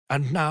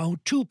And now,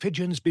 two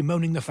pigeons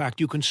bemoaning the fact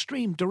you can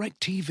stream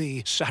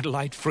DirecTV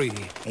satellite-free.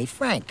 Hey,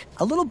 Frank,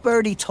 a little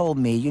birdie told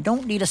me you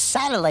don't need a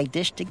satellite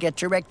dish to get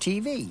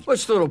DirecTV.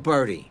 What's little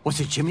birdie? Was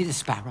it Jimmy the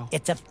Sparrow?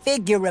 It's a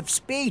figure of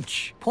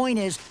speech. Point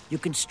is, you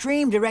can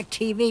stream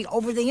DirecTV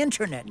over the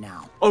internet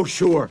now. Oh,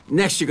 sure.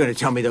 Next you're going to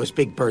tell me those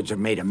big birds are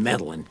made of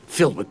metal and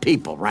filled with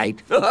people,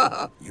 right?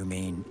 You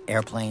mean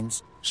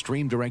airplanes?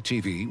 Stream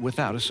DirecTV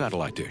without a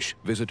satellite dish.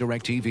 Visit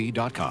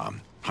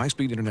DirecTV.com.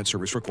 High-speed internet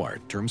service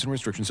required. Terms and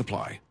restrictions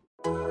apply.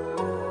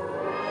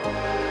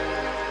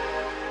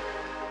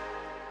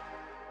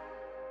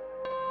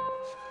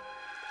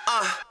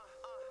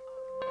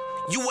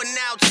 You are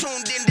now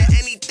tuned into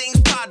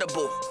Anything's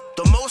Potable.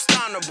 The most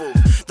honorable,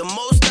 the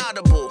most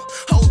audible.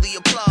 Hold the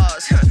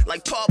applause.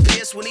 Like Paul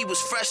Pierce when he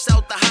was fresh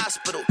out the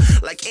hospital.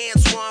 Like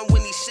Antoine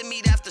when he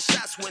shimmied after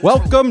shots went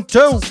Welcome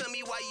through. to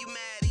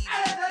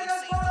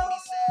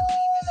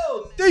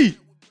the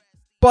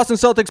Boston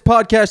Celtics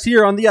podcast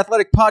here on the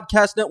Athletic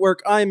Podcast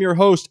Network. I am your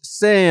host,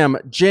 Sam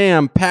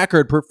Jam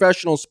Packard,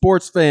 professional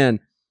sports fan.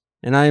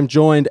 And I am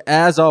joined,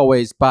 as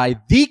always, by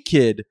the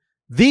kid,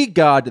 the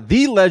god,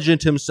 the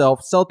legend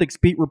himself,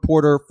 Celtics beat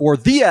reporter for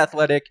The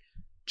Athletic,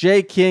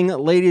 Jay King,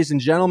 ladies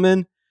and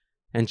gentlemen.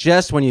 And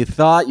just when you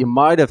thought you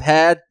might have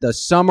had the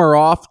summer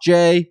off,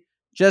 Jay,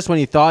 just when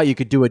you thought you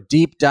could do a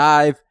deep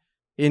dive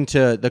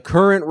into the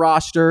current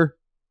roster,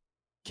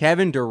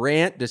 Kevin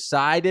Durant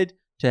decided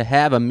to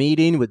have a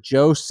meeting with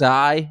Joe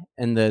Tsai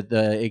and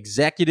the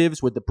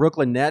executives with the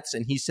Brooklyn Nets,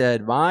 and he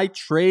said, my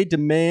trade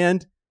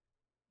demand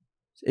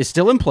is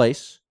still in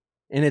place,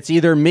 and it's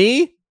either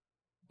me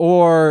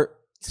or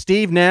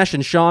Steve Nash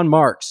and Sean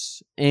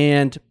Marks.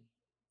 And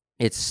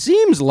it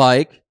seems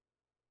like,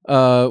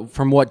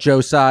 from what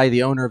Joe Tsai,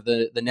 the owner of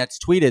the Nets,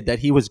 tweeted, that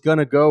he was going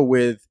to go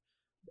with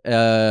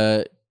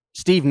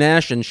Steve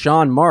Nash and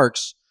Sean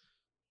Marks.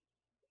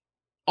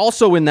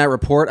 Also in that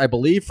report, I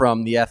believe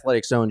from the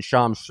Athletics' own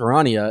Shams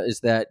Charania,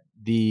 is that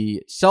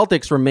the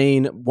Celtics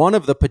remain one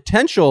of the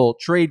potential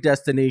trade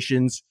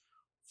destinations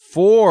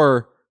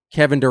for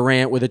Kevin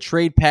Durant, with a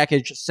trade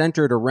package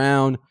centered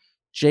around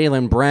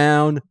Jaylen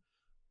Brown.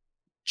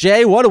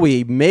 Jay, what do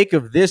we make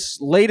of this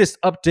latest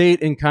update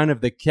in kind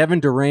of the Kevin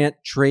Durant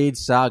trade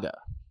saga?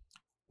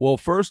 Well,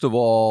 first of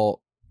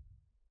all,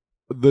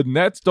 the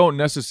Nets don't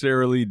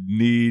necessarily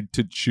need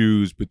to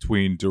choose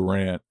between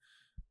Durant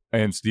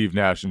and Steve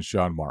Nash and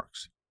Sean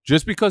Marks.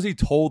 Just because he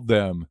told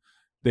them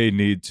they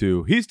need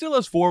to. He still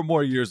has 4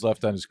 more years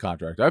left on his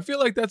contract. I feel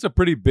like that's a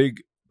pretty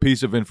big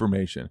piece of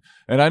information.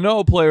 And I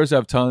know players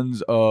have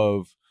tons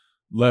of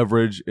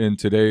leverage in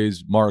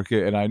today's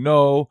market, and I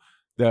know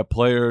that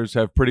players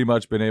have pretty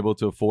much been able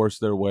to force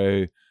their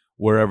way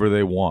wherever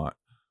they want.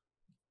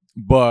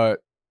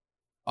 But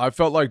I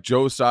felt like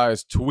Joe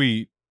Tsai's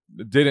tweet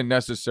didn't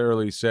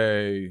necessarily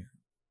say,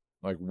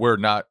 like,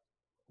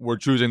 we're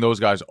choosing those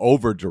guys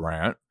over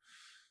Durant.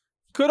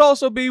 Could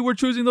also be we're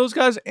choosing those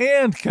guys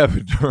and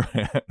Kevin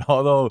Durant,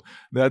 although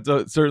that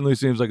certainly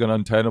seems like an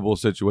untenable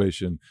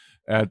situation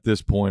at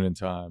this point in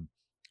time.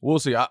 We'll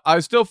see.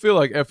 I still feel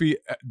like if he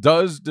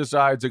does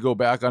decide to go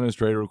back on his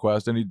trade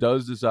request and he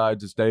does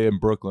decide to stay in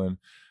Brooklyn,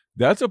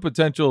 that's a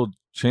potential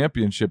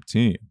championship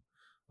team.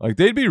 Like,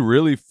 they'd be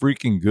really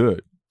freaking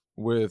good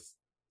with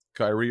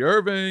Kyrie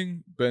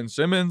Irving, Ben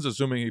Simmons,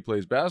 assuming he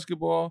plays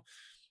basketball,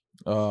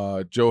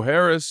 Joe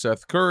Harris,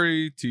 Seth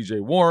Curry,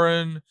 TJ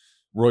Warren,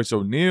 Royce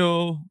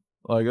O'Neal.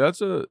 Like,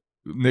 that's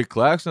Nick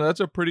Claxton. That's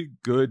a pretty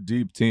good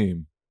deep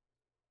team.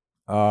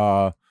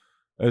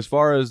 As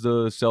far as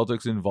the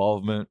Celtics'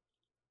 involvement,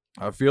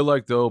 I feel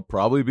like they'll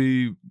probably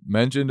be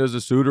mentioned as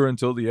a suitor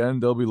until the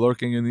end. They'll be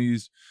lurking in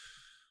these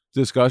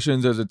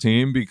discussions as a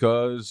team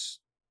because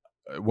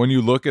when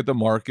you look at the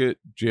market,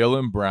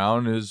 Jaylen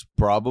Brown is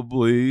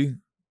probably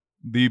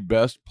the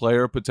best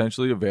player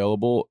potentially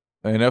available,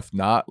 and if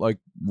not, like,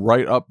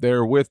 right up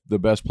there with the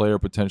best player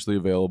potentially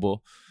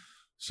available.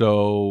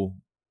 So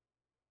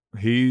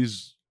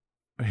his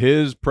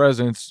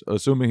presence,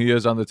 assuming he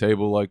is on the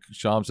table like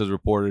Shams has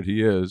reported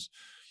he is,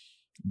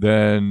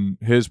 then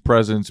his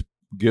presence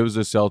gives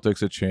the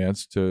Celtics a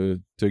chance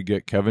to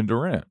get Kevin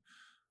Durant.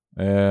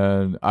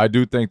 And I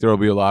do think there will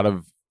be a lot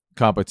of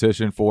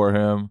competition for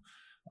him.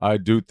 I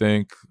do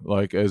think,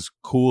 like, as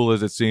cool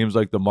as it seems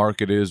like the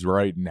market is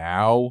right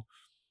now,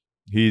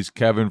 he's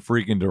Kevin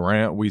freaking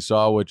Durant. We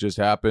saw what just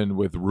happened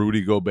with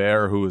Rudy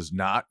Gobert, who is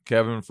not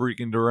Kevin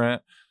freaking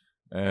Durant.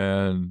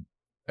 And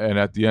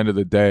at the end of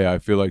the day, I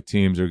feel like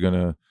teams are going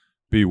to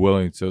be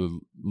willing to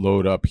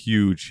load up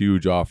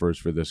huge offers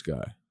for this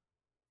guy.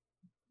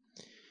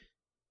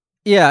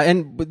 Yeah,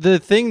 and the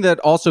thing that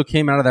also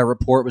came out of that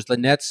report was the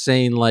Nets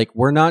saying, like,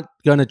 we're not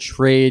going to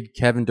trade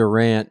Kevin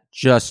Durant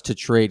just to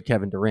trade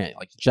Kevin Durant,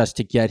 like, just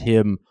to get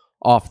him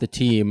off the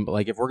team.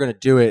 Like, if we're going to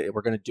do it,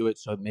 we're going to do it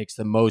so it makes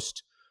the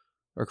most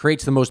or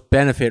creates the most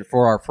benefit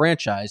for our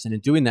franchise. And in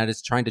doing that,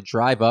 it's trying to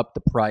drive up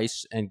the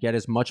price and get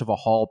as much of a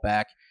haul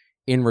back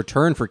in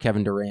return for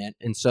Kevin Durant.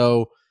 And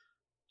so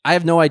I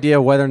have no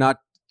idea whether or not,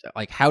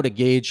 like, how to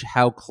gauge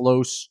how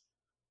close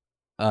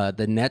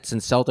the Nets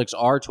and Celtics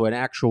are to an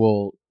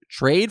actual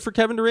trade for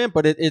Kevin Durant,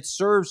 but it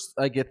serves,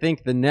 like, I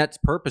think, the Nets'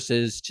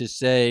 purposes to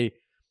say,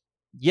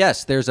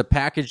 yes, there's a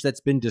package that's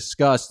been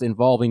discussed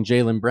involving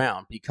Jaylen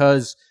Brown,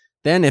 because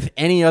then if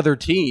any other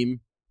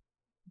team,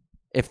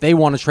 if they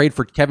want to trade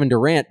for Kevin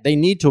Durant, they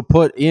need to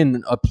put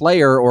in a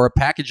player or a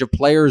package of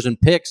players and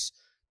picks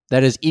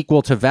that is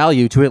equal to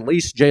value to at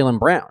least Jaylen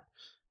Brown.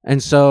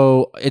 And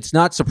so it's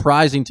not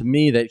surprising to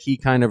me that he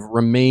kind of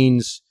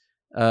remains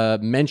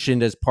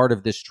mentioned as part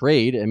of this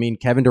trade. I mean,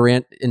 Kevin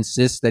Durant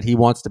insists that he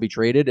wants to be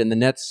traded, and the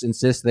Nets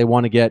insist they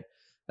want to get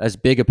as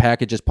big a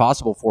package as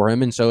possible for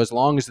him. And so as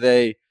long as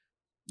they,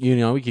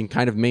 we can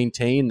kind of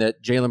maintain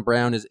that Jaylen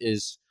Brown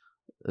is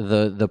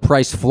the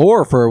price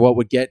floor for what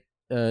would get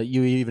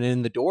you even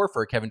in the door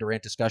for a Kevin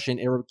Durant discussion,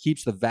 it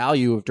keeps the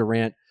value of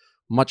Durant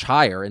much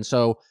higher. And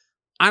so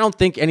I don't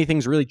think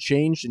anything's really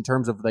changed in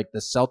terms of like the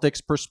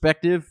Celtics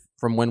perspective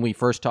from when we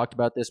first talked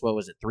about this. What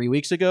was it, 3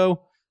 weeks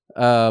ago?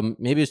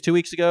 Maybe it was 2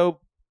 weeks ago.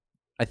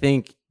 I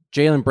think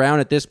Jaylen Brown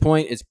at this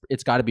point,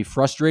 it's got to be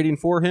frustrating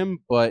for him,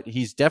 but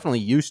he's definitely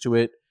used to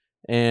it.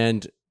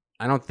 And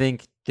I don't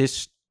think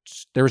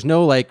there was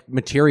no like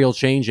material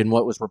change in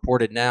what was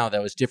reported now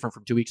that was different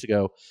from 2 weeks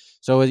ago.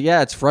 So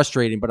yeah, it's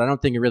frustrating, but I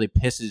don't think it really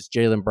pisses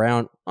Jaylen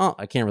Brown. Oh,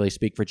 I can't really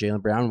speak for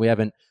Jaylen Brown.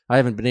 I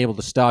haven't been able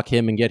to stalk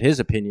him and get his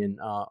opinion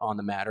on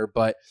the matter,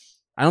 but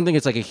I don't think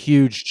it's like a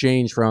huge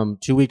change from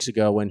 2 weeks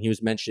ago when he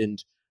was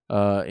mentioned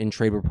in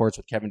trade reports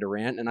with Kevin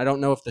Durant. And I don't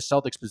know if the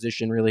Celtics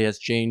position really has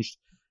changed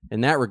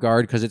in that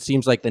regard, because it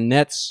seems like the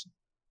Nets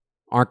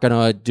aren't going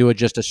to do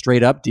just a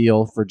straight up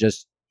deal for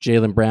just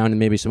Jaylen Brown and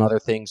maybe some other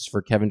things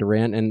for Kevin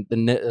Durant. And the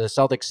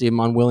Celtics seem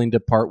unwilling to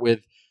part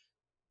with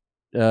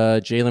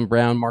Jaylen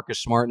Brown, Marcus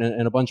Smart,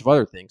 and a bunch of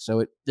other things.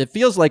 So it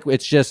feels like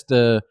it's just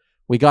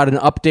we got an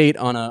update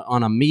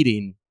on a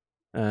meeting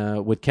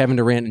with Kevin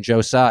Durant and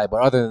Joe Tsai,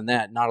 but other than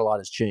that, not a lot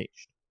has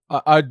changed.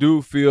 I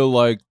do feel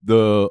like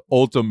the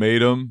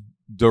ultimatum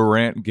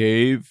Durant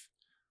gave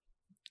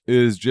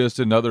is just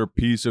another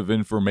piece of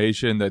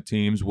information that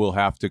teams will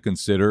have to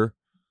consider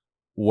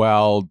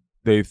while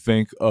they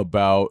think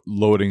about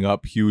loading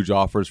up huge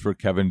offers for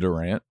Kevin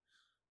Durant.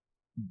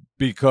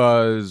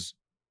 Because,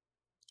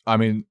 I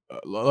mean,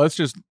 let's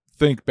just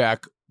think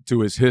back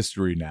to his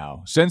history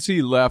now. Since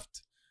he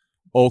left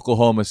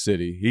Oklahoma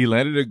City, he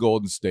landed at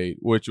Golden State,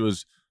 which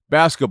was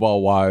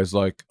basketball-wise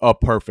like a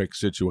perfect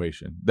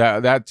situation.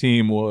 That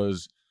team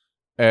was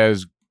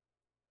as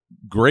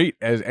great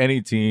as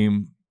any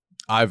team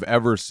I've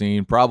ever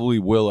seen, probably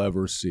will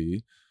ever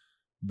see.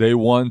 They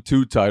won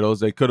 2 titles.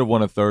 They could have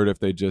won a third if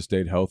they just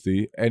stayed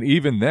healthy. And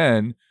even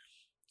then,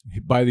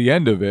 by the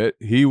end of it,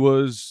 he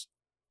was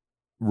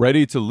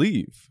ready to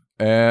leave.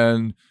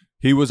 And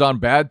he was on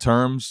bad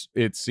terms,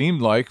 it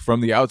seemed like,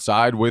 from the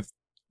outside with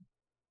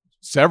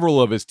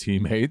several of his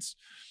teammates.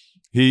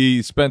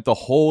 He spent the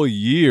whole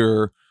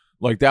year,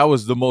 like that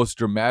was the most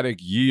dramatic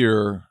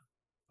year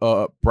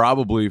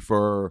probably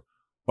for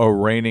a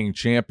reigning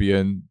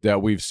champion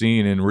that we've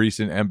seen in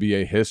recent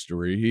NBA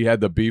history. He had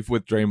the beef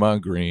with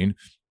Draymond Green.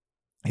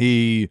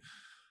 He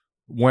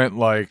went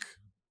like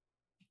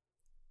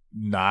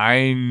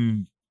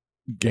 9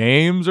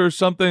 games or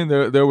something.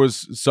 There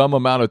was some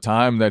amount of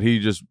time that he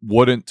just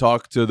wouldn't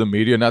talk to the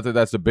media. Not that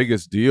that's the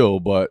biggest deal,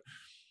 but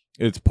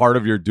it's part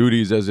of your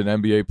duties as an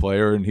NBA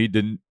player, and he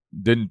didn't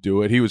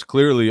do it. He was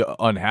clearly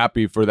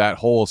unhappy for that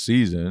whole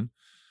season.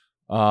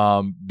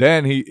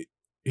 Then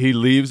he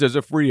leaves as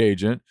a free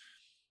agent.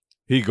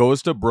 He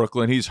goes to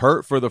Brooklyn. He's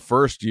hurt for the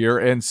first year,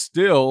 and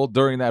still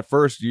during that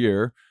first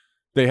year,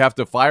 they have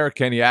to fire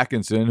Kenny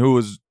Atkinson,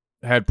 who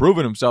had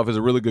proven himself as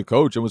a really good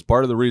coach and was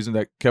part of the reason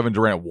that Kevin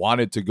Durant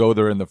wanted to go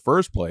there in the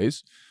first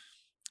place.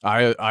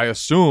 I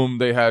assume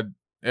they had,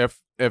 if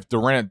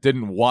Durant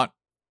didn't want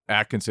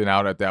Atkinson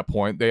out at that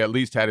point, they at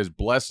least had his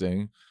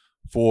blessing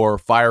for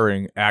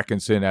firing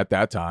Atkinson at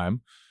that time.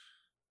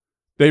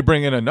 They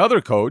bring in another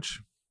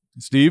coach,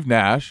 Steve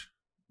Nash.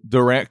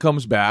 Durant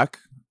comes back.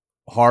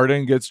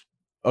 Harden gets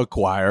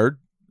acquired.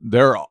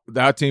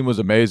 That team was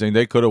amazing.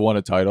 They could have won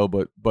a title,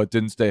 but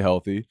didn't stay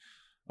healthy.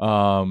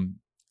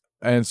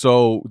 And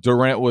so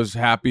Durant was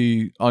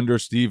happy under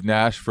Steve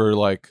Nash for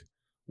like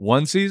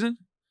 1 season.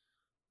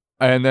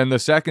 And then the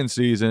second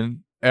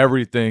season,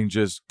 everything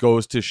just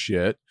goes to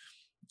shit.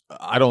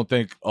 I don't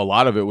think a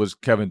lot of it was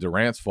Kevin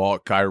Durant's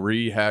fault.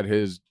 Kyrie had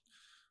his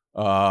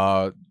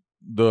the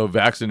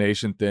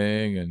vaccination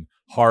thing, and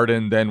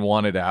Harden then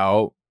wanted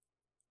out.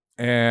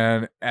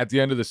 And at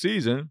the end of the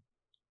season,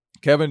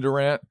 Kevin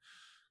Durant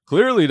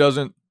clearly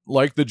doesn't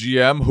like the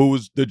GM, who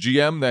was the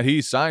GM that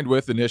he signed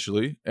with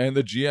initially, and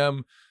the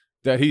GM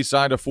that he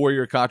signed a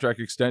 4-year contract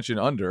extension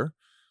under.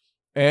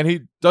 And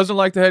he doesn't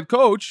like the head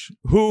coach,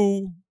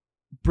 who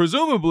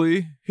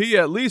presumably he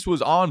at least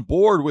was on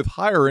board with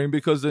hiring,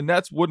 because the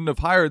Nets wouldn't have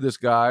hired this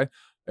guy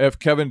if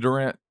Kevin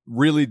Durant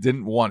really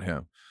didn't want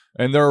him.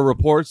 And there are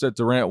reports that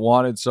Durant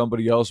wanted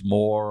somebody else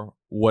more,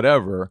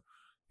 whatever.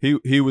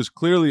 He was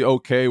clearly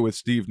okay with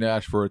Steve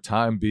Nash for a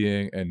time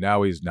being, and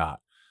now he's not.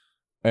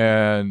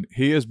 And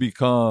he has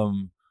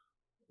become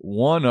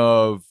one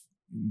of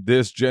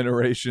this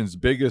generation's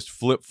biggest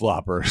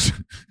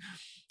flip-floppers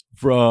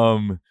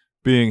from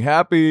being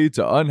happy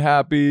to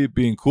unhappy,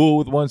 being cool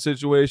with one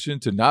situation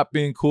to not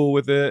being cool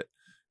with it.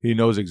 He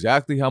knows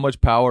exactly how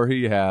much power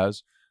he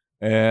has,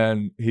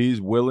 and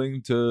he's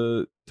willing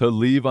to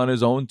leave on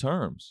his own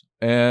terms.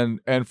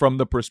 And from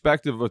the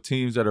perspective of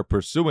teams that are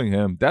pursuing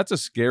him, that's a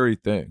scary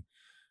thing.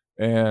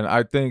 And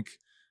I think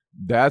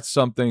that's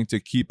something to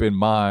keep in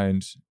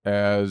mind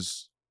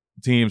as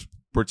teams,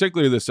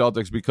 particularly the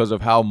Celtics, because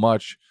of how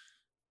much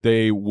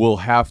they will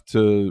have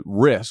to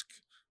risk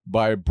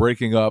by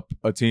breaking up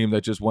a team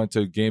that just went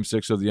to Game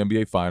 6 of the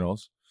NBA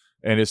Finals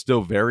and is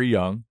still very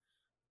young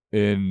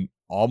in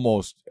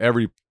almost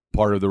every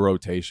part of the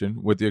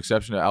rotation, with the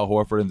exception of Al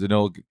Horford and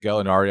Danilo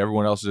Gallinari.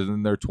 Everyone else is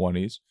in their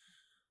 20s.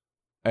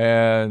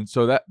 And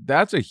so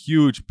that's a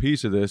huge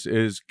piece of this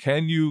is,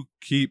 can you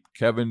keep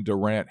Kevin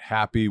Durant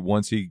happy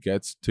once he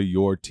gets to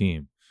your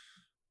team?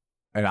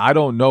 And I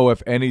don't know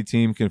if any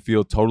team can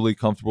feel totally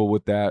comfortable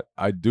with that.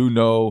 I do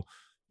know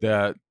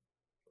that,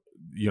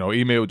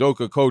 Ime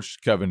Udoka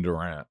coached Kevin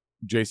Durant.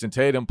 Jason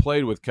Tatum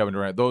played with Kevin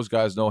Durant. Those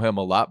guys know him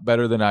a lot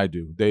better than I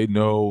do. They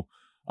know,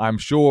 I'm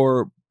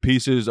sure,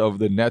 pieces of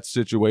the Nets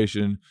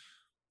situation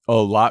a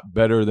lot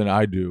better than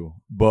I do.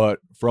 But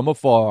from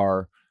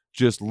afar,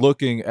 just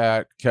looking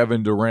at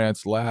Kevin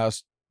Durant's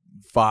last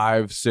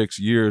 5-6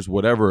 years,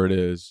 whatever it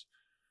is,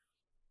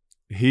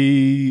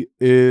 he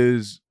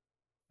is,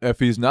 if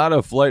he's not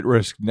a flight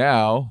risk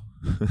now,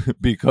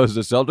 because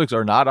the Celtics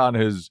are not on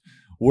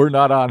we're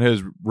not on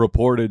his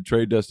reported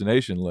trade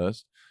destination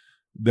list,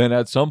 then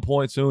at some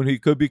point soon he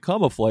could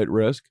become a flight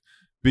risk,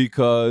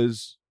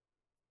 because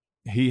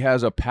he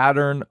has a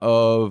pattern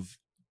of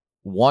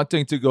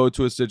wanting to go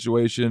to a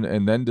situation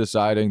and then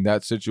deciding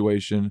that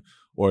situation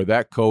or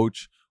that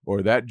coach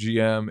or that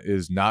GM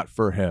is not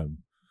for him.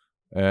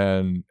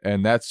 And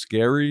that's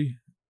scary.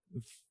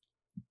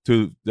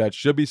 That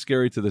should be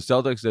scary to the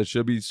Celtics. That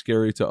should be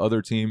scary to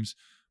other teams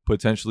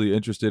potentially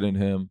interested in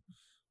him.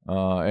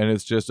 And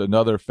it's just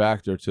another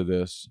factor to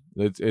this.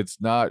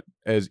 It's not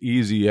as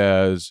easy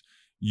as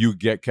you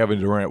get Kevin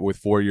Durant with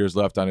 4 years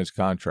left on his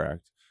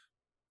contract.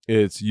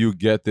 It's you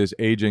get this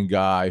aging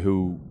guy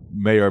who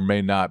may or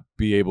may not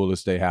be able to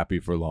stay happy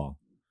for long.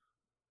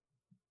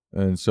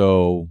 And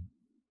so,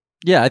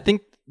 yeah, I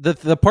think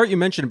the part you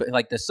mentioned,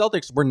 like the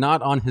Celtics were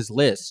not on his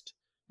list.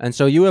 And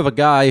so you have a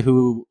guy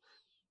who,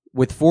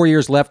 with 4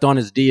 years left on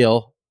his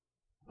deal,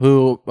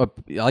 who,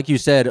 like you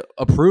said,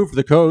 approved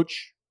the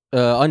coach,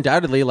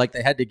 undoubtedly, like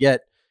they had to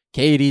get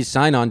KD's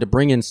sign-on to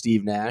bring in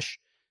Steve Nash.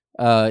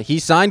 He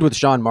signed with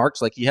Sean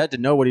Marks, like he had to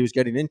know what he was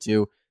getting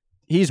into.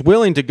 He's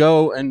willing to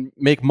go and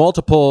make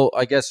multiple,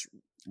 I guess,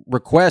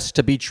 requests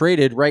to be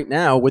traded right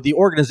now with the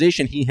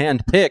organization he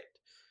handpicked.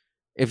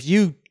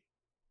 The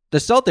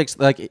Celtics,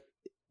 like,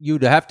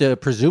 you'd have to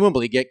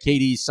presumably get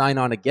KD's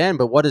sign-on again,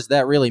 but what does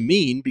that really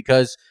mean?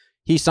 Because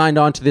he signed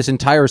on to this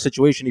entire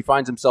situation he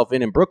finds himself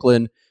in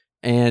Brooklyn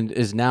and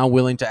is now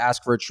willing to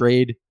ask for a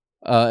trade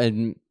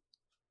and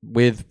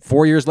with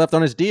 4 years left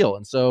on his deal.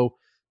 And so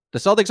the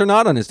Celtics are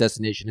not on his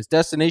destination. His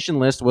destination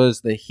list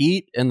was the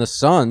Heat and the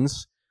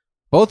Suns,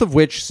 both of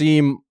which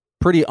seem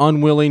pretty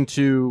unwilling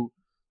to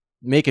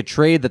make a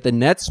trade that the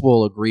Nets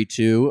will agree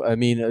to. I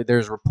mean,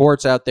 there's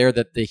reports out there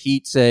that the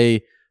Heat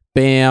say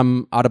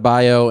Bam,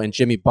 Adebayo, and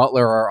Jimmy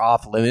Butler are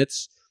off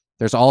limits.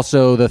 There's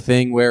also the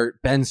thing where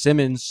Ben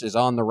Simmons is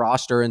on the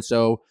roster, and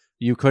so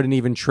you couldn't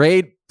even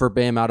trade for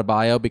Bam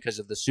Adebayo because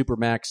of the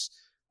Supermax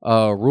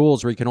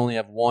rules where you can only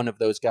have one of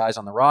those guys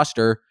on the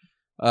roster.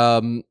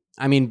 I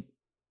mean,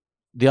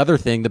 the other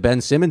thing, the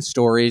Ben Simmons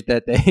story,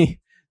 that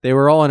they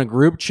were all in a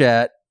group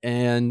chat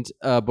and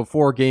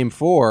before Game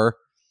 4,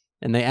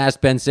 and they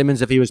asked Ben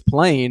Simmons if he was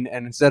playing,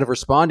 and instead of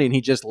responding,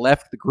 he just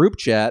left the group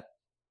chat.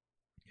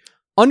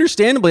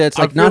 Understandably, it's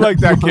like, I feel like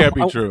that can't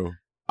be true.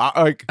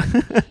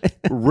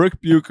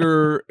 Rick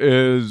Bucher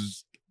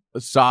is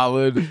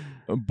solid,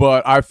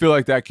 but I feel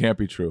like that can't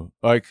be true.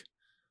 Like,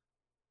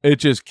 it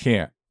just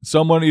can't.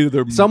 Someone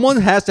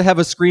has to have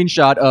a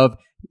screenshot of,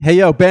 hey,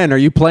 yo, Ben, are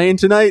you playing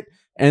tonight?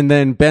 And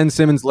then Ben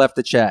Simmons left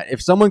the chat.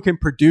 If someone can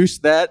produce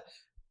that,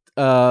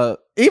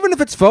 even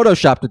if it's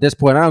photoshopped at this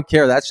point, I don't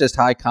care. That's just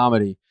high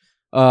comedy.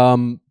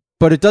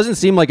 But it doesn't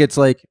seem like it's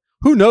like,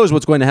 who knows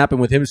what's going to happen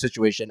with his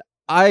situation.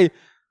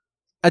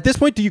 At this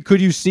point,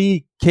 could you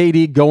see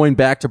KD going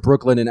back to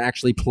Brooklyn and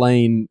actually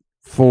playing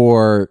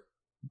for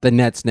the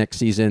Nets next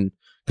season?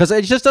 Because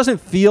it just doesn't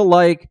feel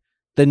like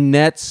the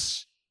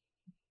Nets,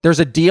 there's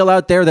a deal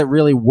out there that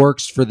really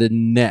works for the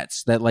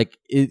Nets, that like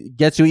it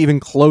gets you even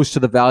close to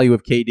the value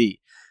of KD.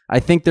 I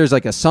think there's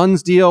like a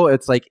Suns deal.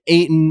 It's like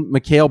Ayton,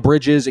 Mikal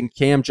Bridges, and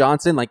Cam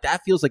Johnson. Like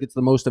that feels like it's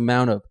the most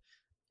amount of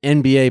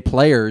NBA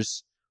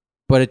players,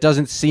 but it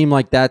doesn't seem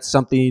like that's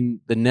something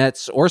the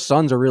Nets or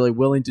Suns are really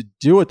willing to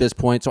do at this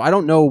point. So I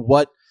don't know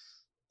what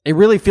it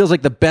really feels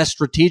like the best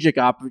strategic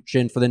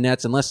option for the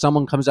Nets, unless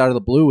someone comes out of the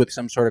blue with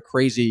some sort of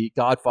crazy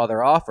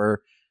Godfather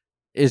offer,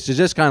 is to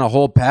just kind of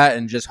hold pat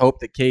and just hope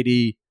that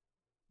KD,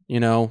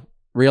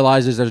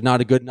 realizes there's not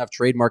a good enough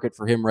trade market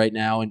for him right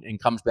now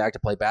and comes back to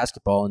play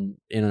basketball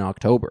in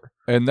October.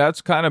 And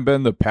that's kind of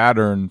been the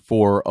pattern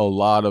for a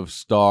lot of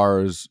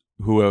stars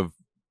who have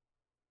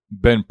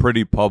been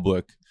pretty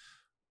public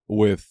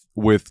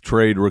with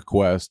trade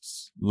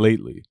requests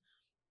lately.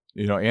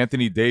 You know,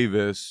 Anthony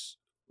Davis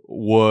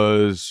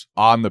was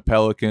on the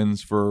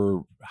Pelicans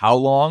for how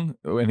long?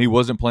 And he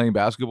wasn't playing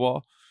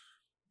basketball.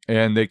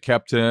 And they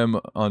kept him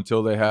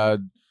until they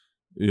had,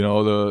 you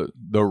know,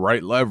 the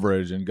right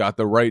leverage and got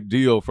the right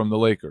deal from the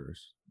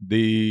Lakers.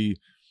 The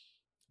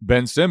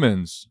Ben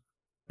Simmons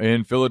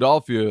in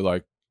Philadelphia,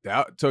 like,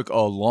 that took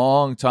a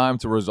long time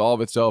to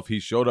resolve itself.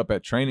 He showed up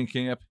at training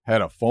camp,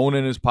 had a phone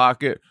in his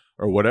pocket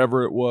or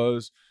whatever it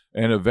was,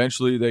 and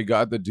eventually they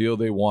got the deal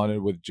they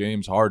wanted with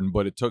James Harden,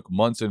 but it took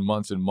months and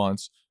months and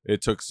months.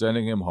 It took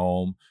sending him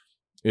home.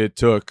 It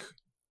took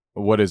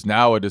what is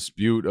now a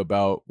dispute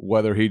about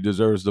whether he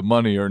deserves the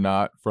money or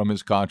not from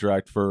his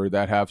contract for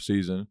that half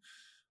season.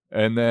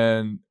 And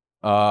then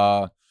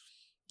the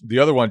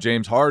other one,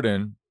 James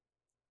Harden,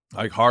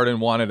 like,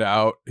 Harden wanted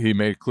out. He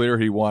made clear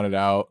he wanted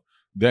out.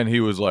 Then he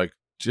was like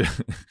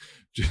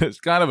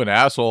just kind of an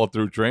asshole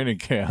through training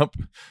camp,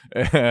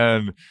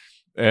 and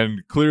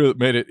clear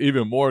made it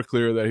even more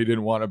clear that he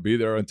didn't want to be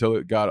there until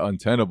it got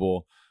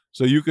untenable.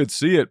 So you could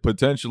see it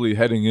potentially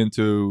heading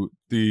into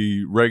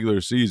the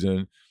regular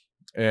season,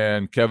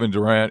 and Kevin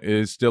Durant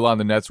is still on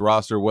the Nets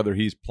roster whether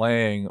he's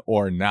playing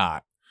or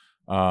not.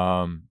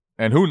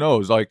 And who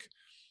knows? Like,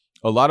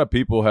 a lot of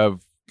people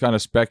have kind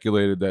of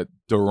speculated that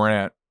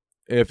Durant,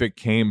 if it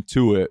came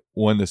to it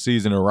when the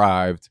season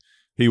arrived,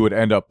 he would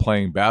end up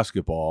playing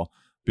basketball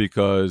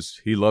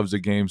because he loves the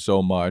game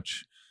so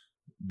much,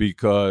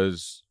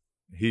 because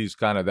he's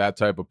kind of that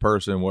type of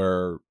person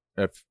where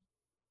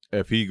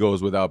if he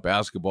goes without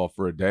basketball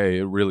for a day,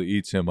 it really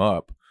eats him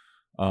up.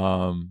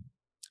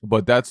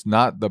 But that's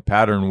not the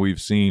pattern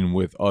we've seen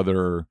with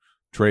other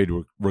trade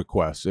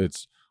requests.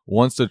 It's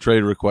once the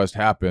trade request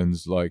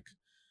happens, like,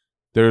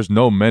 there's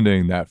no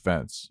mending that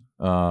fence.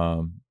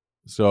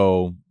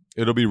 So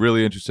it'll be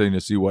really interesting to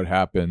see what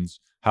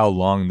happens, how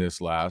long this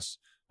lasts,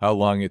 how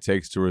long it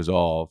takes to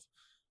resolve,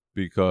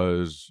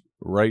 because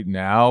right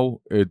now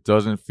it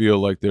doesn't feel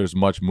like there's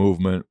much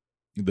movement.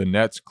 The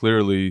Nets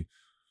clearly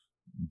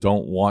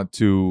don't want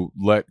to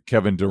let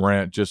Kevin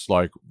Durant just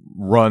like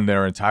run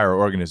their entire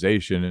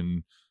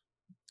organization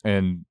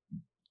and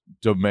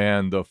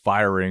demand the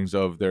firings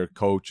of their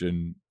coach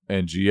and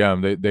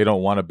GM. They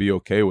don't want to be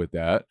okay with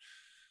that.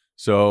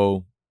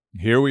 So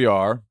here we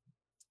are.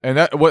 And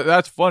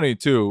that's funny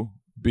too,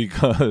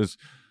 because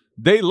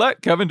they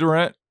let Kevin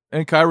Durant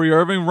and Kyrie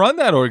Irving run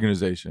that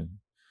organization.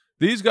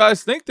 These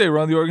guys think they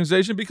run the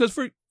organization because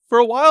for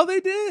a while they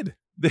did.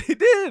 They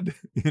did,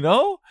 you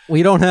know?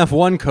 We don't have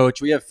one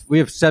coach. We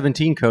have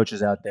 17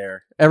 coaches out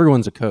there.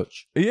 Everyone's a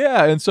coach.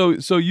 Yeah, and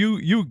so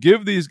you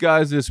give these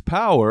guys this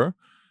power,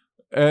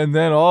 and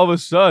then all of a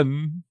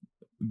sudden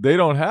they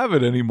don't have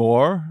it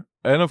anymore.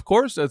 And of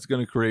course that's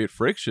going to create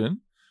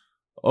friction.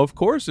 Of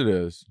course it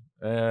is.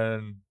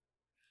 And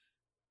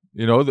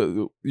you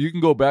know, you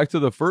can go back to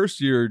the first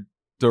year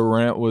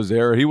Durant was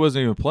there. He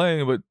wasn't even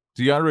playing, but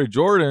DeAndre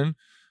Jordan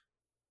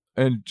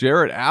and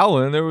Jarrett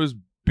Allen, there was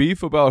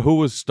beef about who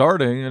was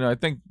starting, and I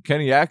think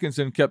Kenny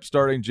Atkinson kept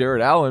starting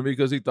Jarrett Allen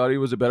because he thought he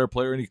was a better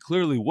player, and he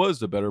clearly was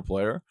the better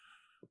player.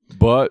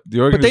 But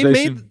the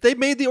organization, but they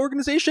made the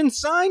organization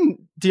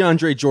sign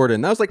DeAndre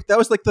Jordan. That was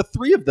like the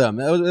three of them.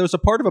 It was a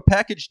part of a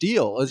package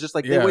deal. It was just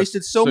like they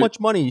wasted so much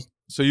money.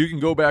 So you can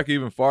go back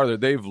even farther.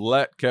 They've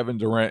let Kevin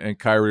Durant and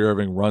Kyrie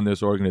Irving run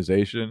this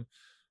organization,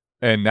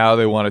 and now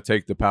they want to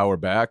take the power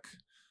back.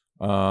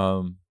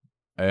 And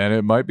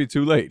it might be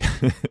too late.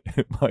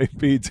 It might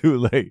be too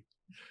late.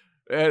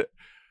 And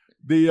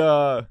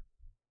I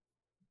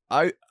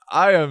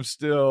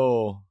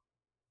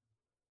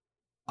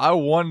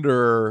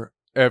wonder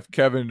if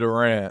Kevin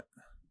Durant,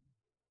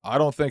 I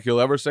don't think he'll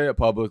ever say it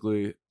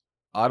publicly.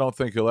 I don't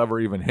think he'll ever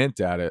even hint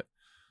at it.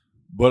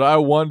 But I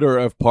wonder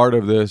if part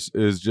of this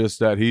is just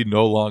that he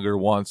no longer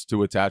wants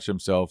to attach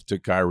himself to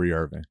Kyrie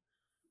Irving.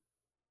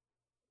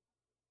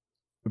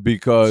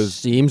 Because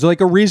seems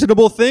like a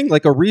reasonable thing,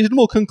 like a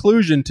reasonable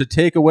conclusion to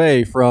take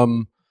away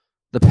from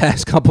the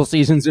past couple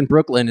seasons in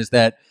Brooklyn is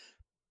that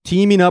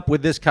teaming up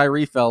with this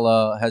Kyrie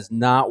fella has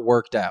not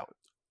worked out.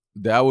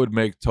 That would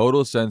make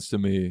total sense to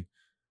me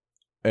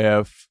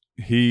if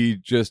he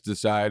just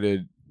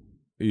decided,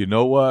 you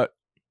know what?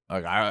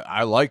 Like,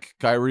 I like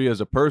Kyrie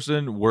as a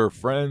person. We're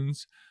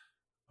friends.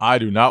 I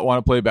do not want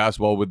to play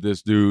basketball with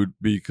this dude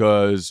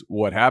because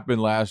what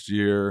happened last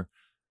year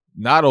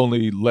not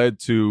only led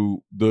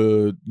to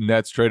the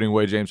Nets trading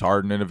away James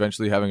Harden and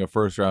eventually having a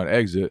first-round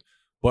exit,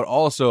 but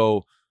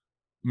also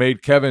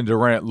made Kevin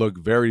Durant look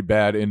very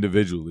bad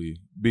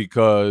individually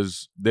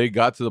because they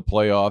got to the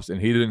playoffs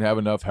and he didn't have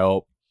enough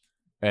help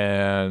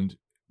and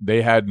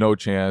they had no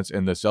chance,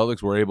 and the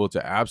Celtics were able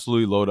to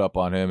absolutely load up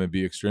on him and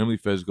be extremely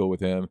physical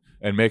with him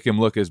and make him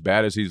look as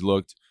bad as he's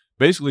looked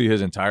basically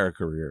his entire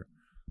career.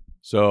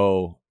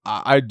 So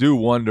I do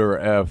wonder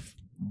if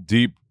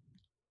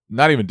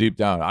not even deep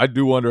down, I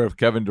do wonder if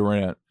Kevin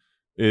Durant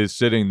is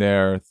sitting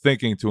there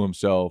thinking to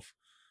himself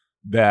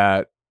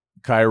that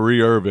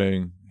Kyrie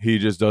Irving, he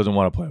just doesn't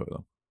want to play with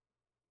him.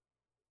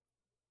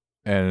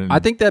 And I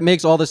think that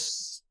makes all the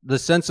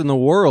sense in the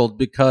world,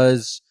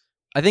 because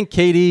I think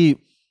KD,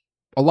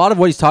 a lot of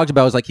what he's talked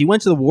about is like he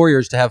went to the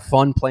Warriors to have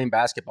fun playing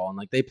basketball, and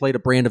like they played a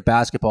brand of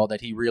basketball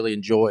that he really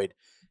enjoyed,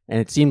 and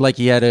it seemed like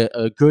he had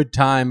a good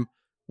time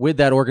with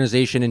that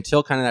organization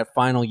until kind of that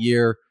final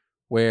year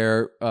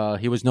where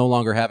he was no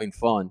longer having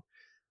fun.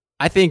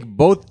 I think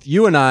both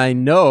you and I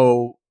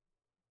know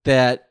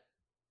that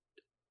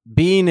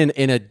being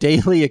in a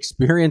daily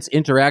experience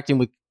interacting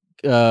with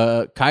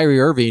Kyrie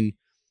Irving,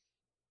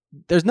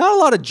 there's not a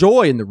lot of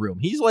joy in the room.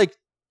 He's like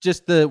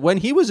just when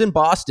he was in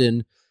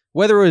Boston,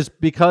 whether it was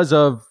because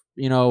of,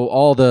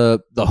 all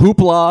the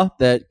hoopla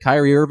that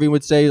Kyrie Irving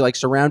would say like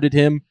surrounded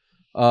him,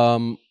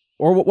 or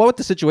what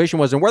the situation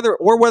was, and whether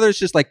it's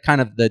just like kind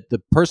of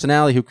the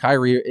personality who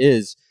Kyrie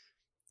is,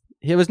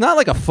 he was not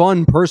like a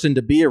fun person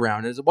to be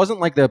around. It wasn't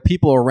like the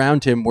people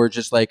around him were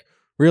just like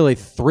really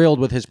thrilled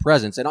with his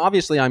presence. And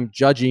obviously I'm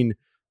judging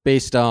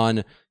based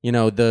on,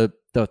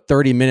 the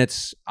 30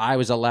 minutes I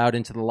was allowed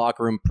into the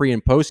locker room pre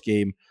and post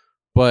game.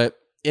 But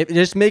it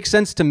just makes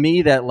sense to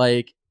me that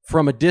like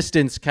from a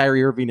distance,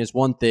 Kyrie Irving is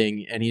one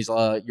thing and he's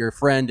your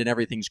friend and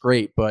everything's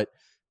great. But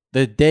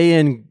the day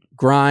in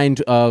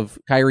grind of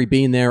Kyrie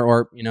being there,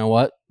 or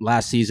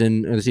last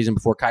season or the season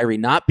before, Kyrie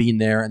not being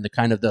there, and the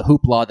kind of the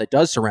hoopla that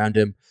does surround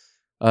him,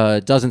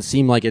 doesn't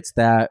seem like it's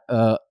that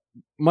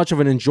much of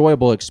an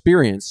enjoyable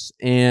experience.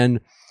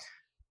 And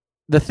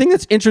the thing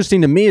that's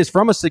interesting to me is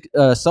from a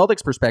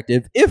Celtics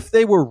perspective, if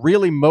they were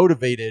really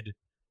motivated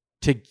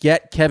to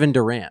get Kevin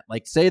Durant,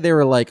 like say they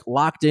were like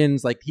locked in,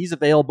 like he's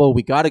available,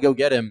 we got to go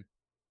get him.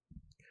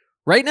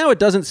 Right now, it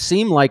doesn't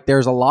seem like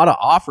there's a lot of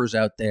offers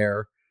out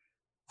there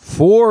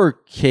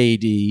for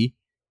KD,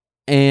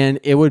 and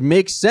it would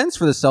make sense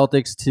for the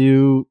Celtics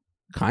to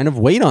kind of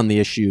wait on the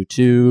issue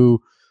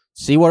to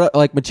see what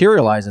like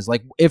materializes.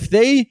 Like if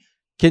they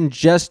can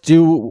just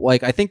do,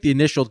 like, I think the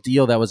initial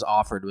deal that was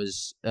offered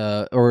was,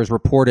 or was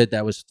reported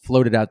that was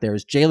floated out there,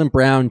 is Jaylen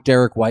Brown,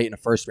 Derek White, and a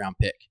first round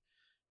pick.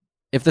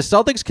 If the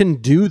Celtics can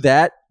do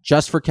that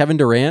just for Kevin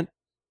Durant,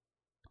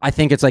 I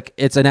think it's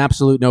an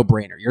absolute no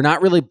brainer. You're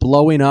not really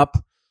blowing up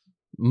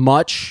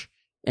much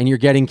and you're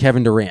getting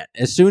Kevin Durant.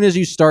 As soon as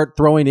you start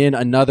throwing in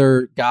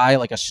another guy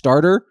like a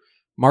starter,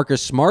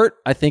 Marcus Smart,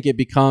 I think it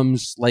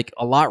becomes like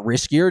a lot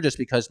riskier, just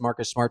because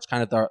Marcus Smart's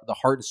kind of the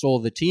heart and soul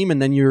of the team.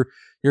 And then you're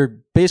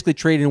basically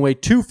trading away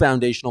two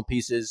foundational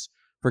pieces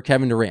for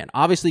Kevin Durant.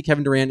 Obviously,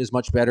 Kevin Durant is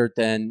much better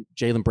than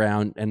Jaylen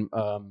Brown and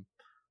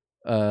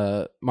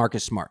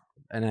Marcus Smart.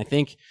 And I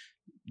think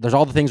there's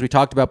all the things we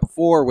talked about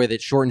before, where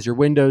it shortens your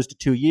windows to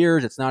 2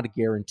 years. It's not a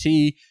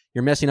guarantee.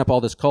 You're messing up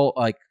all this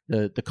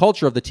the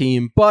culture of the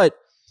team. But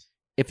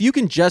if you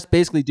can just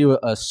basically do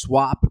a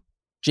swap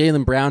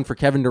Jaylen Brown for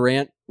Kevin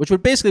Durant, which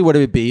would basically what it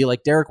would be,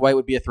 like Derek White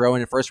would be a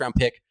throw-in, a first-round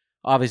pick.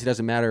 Obviously,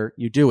 doesn't matter.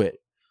 You do it.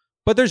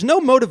 But there's no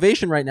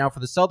motivation right now for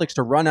the Celtics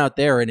to run out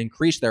there and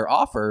increase their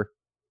offer,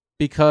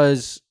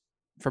 because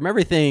from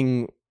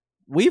everything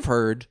we've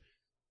heard,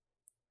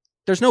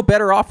 there's no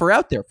better offer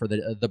out there for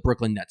the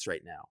Brooklyn Nets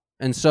right now.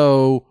 And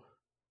so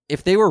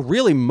if they were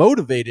really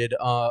motivated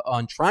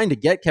on trying to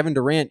get Kevin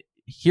Durant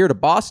here to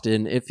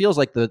Boston, it feels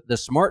like the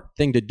smart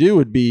thing to do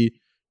would be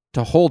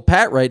to hold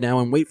pat right now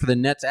and wait for the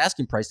Nets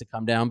asking price to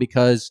come down,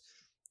 because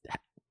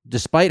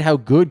despite how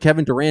good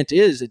Kevin Durant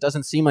is, it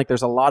doesn't seem like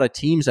there's a lot of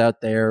teams out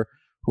there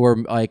who are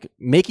like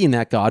making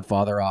that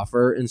Godfather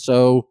offer. And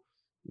so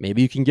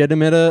maybe you can get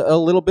him at a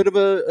little bit of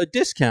a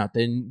discount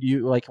than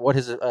you like what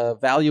his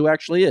value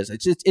actually is.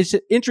 It's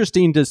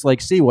interesting to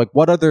like see like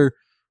what are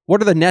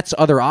the Nets'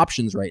 other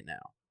options right now.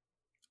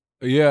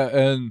 Yeah,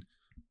 and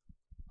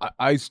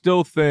I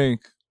still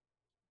think,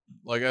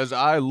 like, as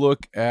I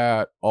look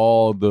at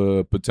all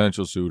the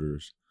potential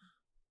suitors,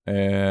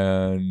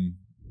 and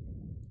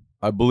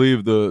I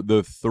believe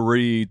the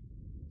three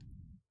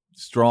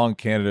strong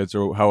candidates,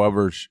 or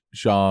however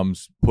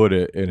Shams put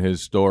it in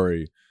his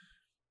story,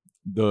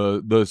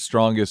 the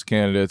strongest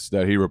candidates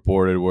that he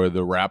reported were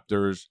the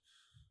Raptors,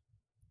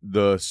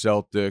 the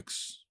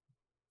Celtics,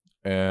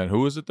 and who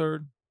was the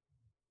third?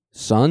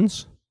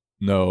 Suns?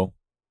 No.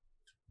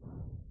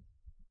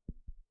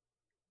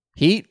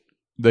 Heat?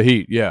 The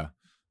Heat, yeah.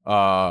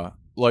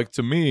 Like,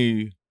 to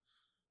me,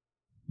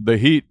 the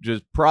Heat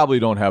just probably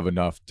don't have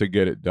enough to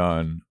get it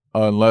done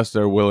unless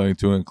they're willing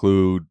to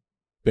include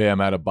Bam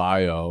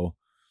Adebayo,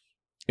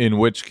 in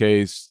which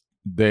case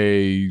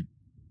they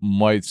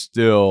might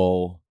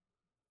still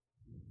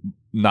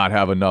not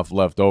have enough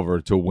left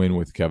over to win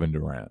with Kevin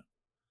Durant.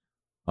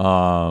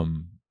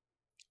 And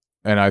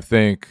I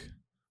think,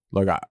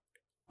 like,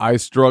 I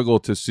struggle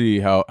to see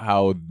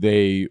how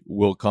they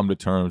will come to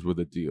terms with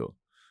a deal.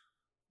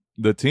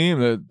 The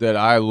team that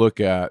I look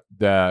at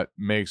that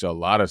makes a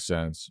lot of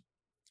sense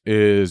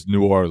is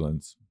New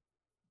Orleans,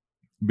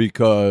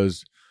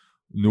 because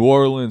New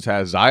Orleans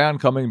has Zion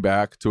coming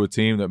back to a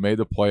team that made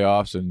the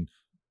playoffs and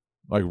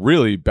like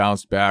really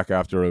bounced back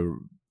after a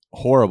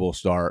horrible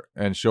start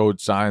and showed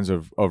signs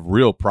of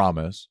real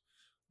promise.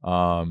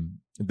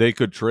 They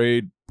could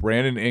trade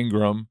Brandon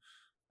Ingram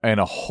and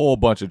a whole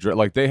bunch of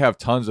like they have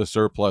tons of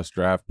surplus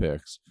draft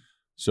picks.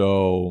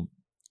 So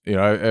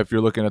if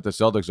you're looking at the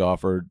Celtics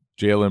offer,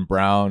 Jaylen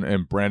Brown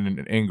and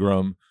Brandon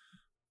Ingram,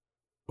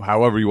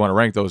 however you want to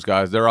rank those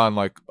guys, they're on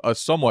like a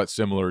somewhat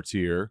similar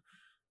tier.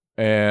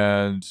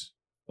 And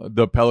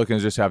the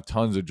Pelicans just have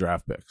tons of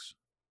draft picks.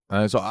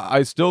 And so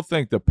I still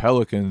think the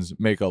Pelicans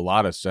make a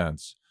lot of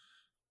sense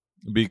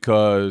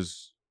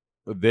because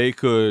they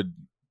could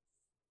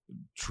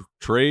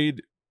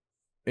trade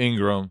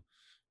Ingram,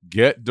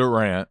 get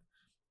Durant,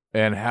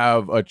 and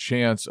have a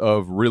chance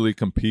of really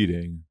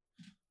competing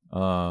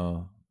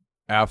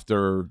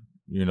after,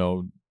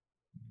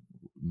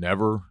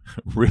 never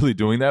really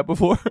doing that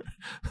before.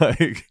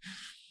 Like,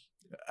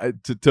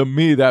 to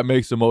me, that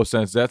makes the most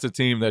sense. That's a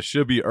team that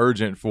should be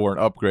urgent for an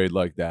upgrade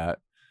like that.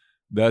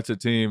 That's a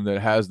team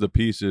that has the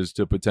pieces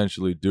to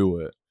potentially do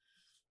it.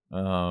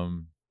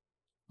 And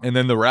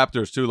then the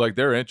Raptors, too, like,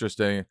 they're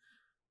interesting.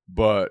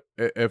 But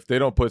if they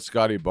don't put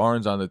Scotty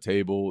Barnes on the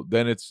table,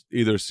 then it's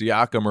either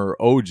Siakam or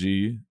OG.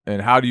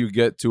 And how do you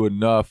get to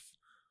enough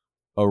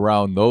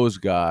around those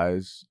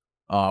guys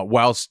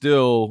while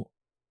still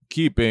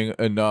keeping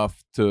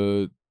enough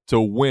to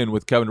win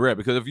with Kevin Durant?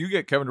 Because if you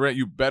get Kevin Durant,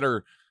 you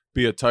better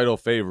be a title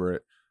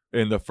favorite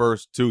in the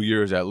first 2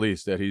 years at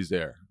least that he's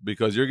there,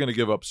 because you're going to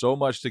give up so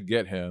much to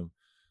get him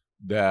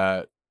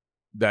that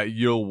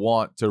you'll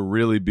want to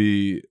really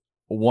be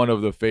one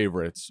of the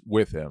favorites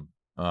with him.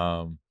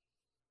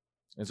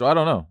 And so I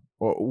don't know.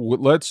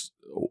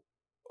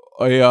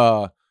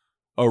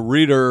 A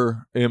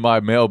reader in my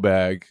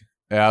mailbag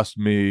asked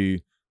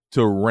me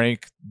to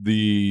rank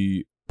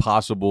the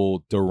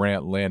possible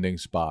Durant landing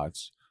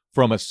spots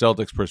from a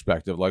Celtics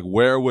perspective. Like,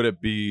 where would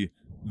it be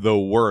the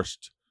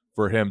worst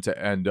for him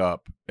to end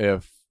up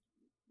if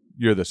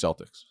you're the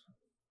Celtics?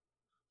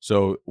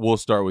 So we'll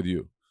start with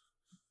you.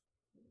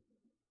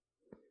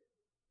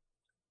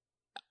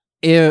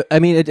 I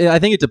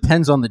think it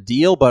depends on the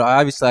deal, but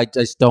obviously I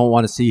just don't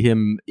want to see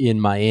him in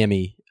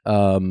Miami.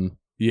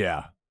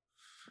 Yeah.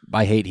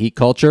 I hate heat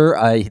culture.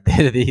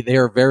 They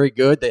are very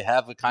good. They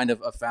have a kind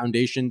of a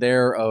foundation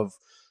there of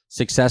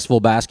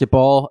successful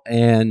basketball.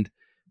 And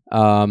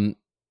I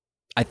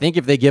think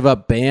if they give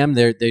up Bam,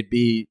 they'd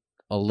be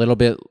a little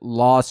bit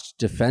lost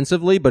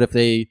defensively. But if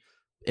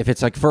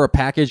it's like for a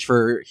package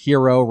for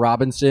Hero,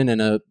 Robinson, and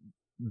a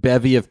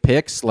bevy of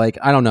picks, like,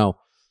 I don't know,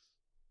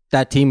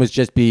 that team was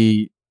just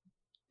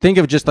think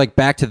of just like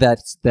back to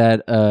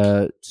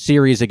that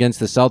series against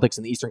the Celtics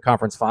in the Eastern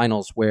Conference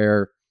Finals,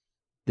 where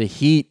the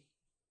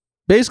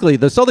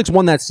Celtics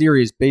won that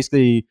series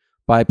basically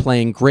by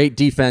playing great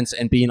defense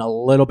and being a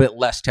little bit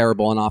less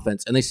terrible on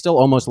offense. And they still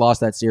almost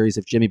lost that series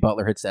if Jimmy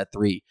Butler hits that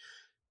three.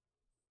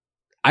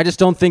 I just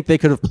don't think they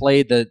could have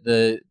played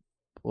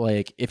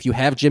like, if you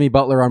have Jimmy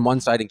Butler on one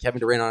side and Kevin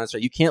Durant on the other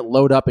side, you can't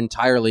load up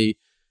entirely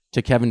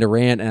to Kevin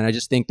Durant. And I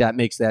just think that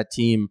makes that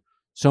team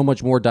so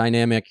much more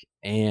dynamic,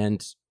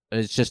 and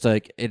it's just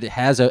like it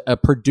has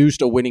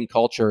produced a winning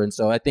culture. And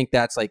so I think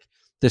that's like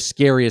the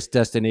scariest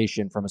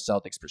destination from a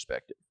Celtics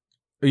perspective.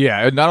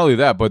 Yeah, and not only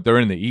that, but they're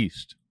in the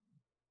East,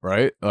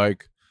 right?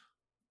 Like,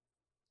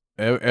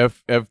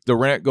 if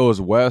Durant goes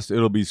west,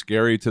 it'll be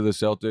scary to the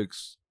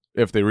Celtics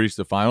if they reach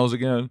the finals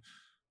again.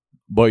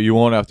 But you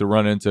won't have to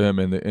run into him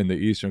in the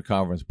Eastern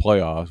Conference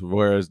playoffs.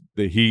 Whereas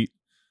the Heat,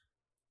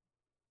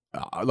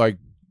 like,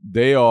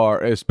 they are,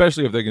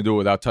 especially if they can do it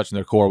without touching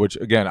their core, which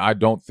again I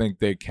don't think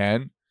they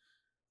can.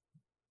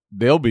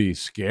 They'll be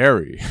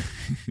scary.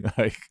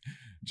 Like,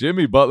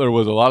 Jimmy Butler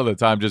was a lot of the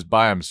time just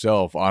by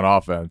himself on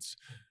offense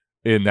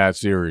in that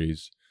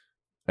series.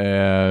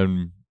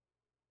 And,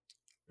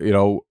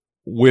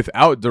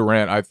 without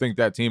Durant, I think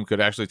that team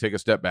could actually take a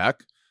step back.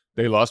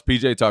 They lost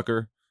PJ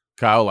Tucker.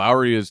 Kyle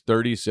Lowry is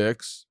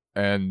 36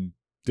 and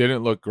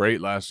didn't look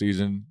great last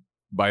season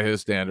by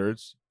his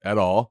standards at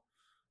all.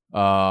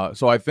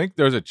 So I think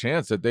there's a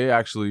chance that they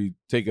actually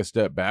take a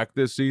step back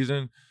this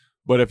season.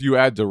 But if you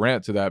add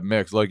Durant to that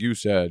mix, like you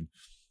said,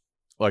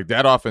 like,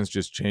 that offense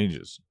just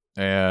changes.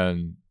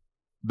 And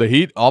the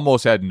Heat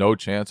almost had no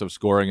chance of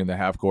scoring in the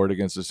half court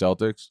against the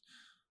Celtics.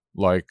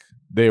 Like,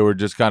 they were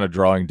just kind of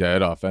drawing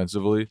dead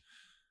offensively.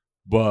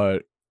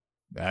 But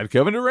add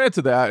Kevin Durant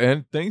to that,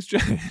 and things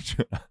change.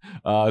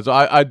 So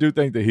I do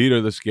think the Heat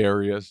are the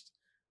scariest.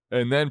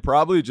 And then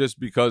probably just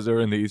because they're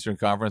in the Eastern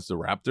Conference, the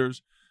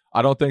Raptors,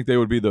 I don't think they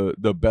would be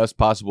the best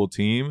possible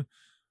team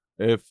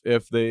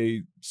if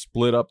they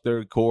split up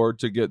their core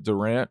to get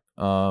Durant.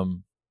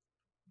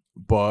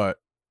 But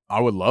I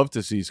would love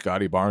to see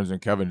Scotty Barnes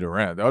and Kevin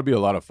Durant. That would be a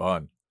lot of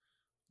fun.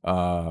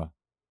 And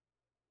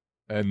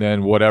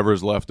then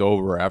whatever's left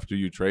over after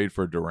you trade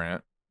for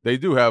Durant. They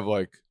do have,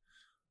 like,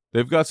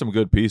 they've got some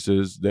good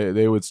pieces.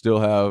 They would still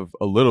have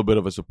a little bit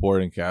of a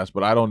supporting cast,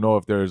 but I don't know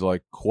if there's,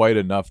 like, quite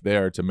enough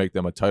there to make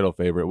them a title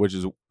favorite, which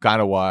is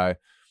kind of why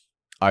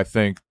I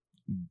think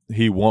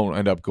he won't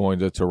end up going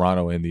to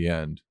Toronto in the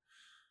end.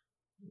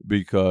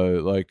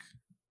 Because, like,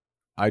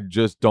 I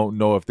just don't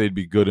know if they'd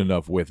be good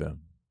enough with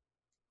him.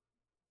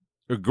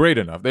 Or great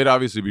enough. They'd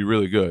obviously be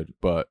really good,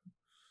 but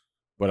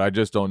I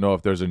just don't know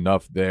if there's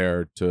enough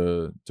there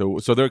to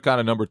so they're kind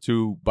of number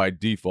 2 by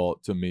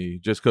default to me,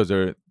 just because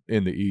they're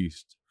in the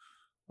East.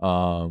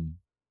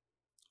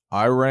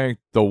 I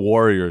ranked the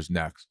Warriors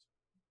next.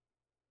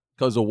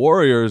 Because the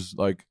Warriors,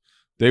 like,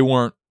 they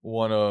weren't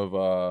one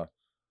of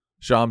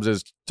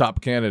Shams'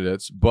 top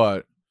candidates,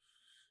 but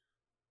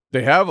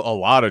they have a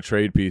lot of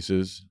trade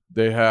pieces.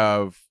 They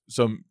have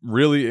some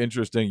really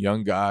interesting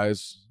young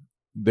guys.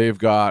 They've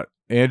got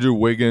Andrew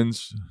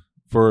Wiggins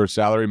for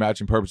salary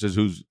matching purposes,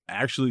 who's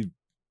actually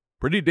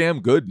pretty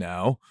damn good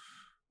now.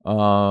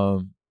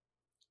 And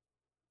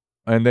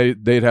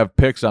they'd have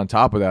picks on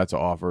top of that to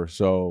offer.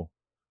 So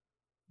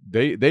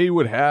they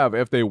would have,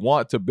 if they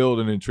want to build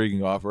an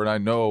intriguing offer, and I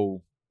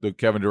know the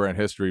Kevin Durant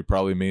history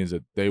probably means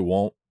that they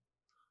won't,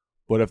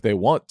 but if they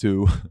want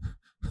to,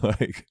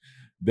 like,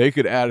 they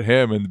could add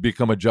him and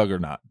become a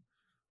juggernaut.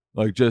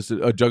 Like, just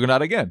a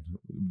juggernaut again,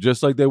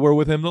 just like they were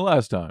with him the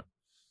last time.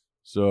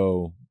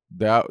 So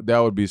that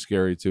would be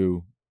scary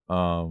too.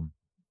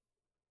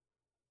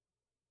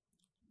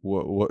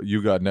 What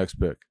you got next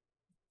pick?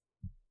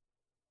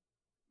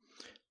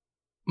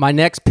 My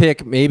next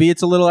pick, maybe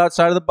it's a little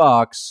outside of the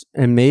box,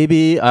 and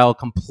maybe I'll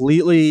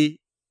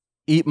completely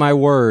eat my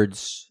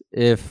words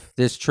if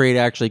this trade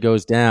actually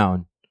goes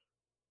down.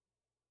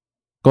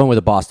 Going with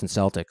the Boston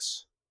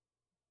Celtics.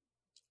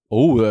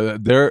 Oh,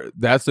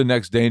 that's the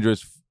next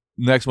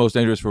most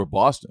dangerous for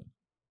Boston.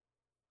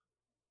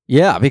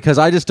 Yeah, because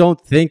I just don't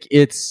think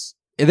it's.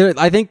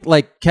 I think,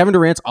 like, Kevin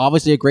Durant's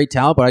obviously a great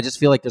talent, but I just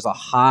feel like there's a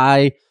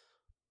high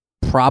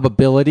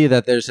probability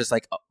that there's just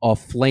like a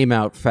flame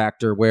out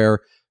factor where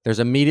there's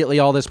immediately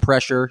all this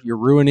pressure. You're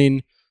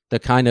ruining the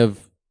kind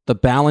of the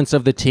balance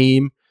of the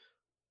team.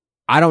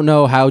 I don't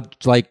know how,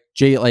 like,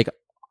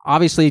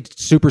 obviously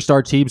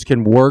superstar teams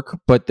can work,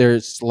 but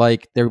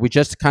we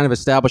just kind of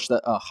established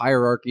a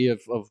hierarchy of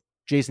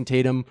Jason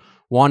Tatum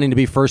wanting to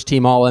be first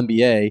team All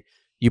NBA.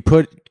 You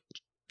put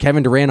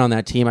Kevin Durant on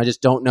that team. I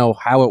just don't know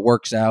how it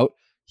works out.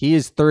 He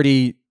is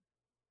 33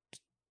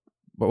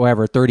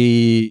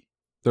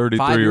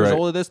 years right.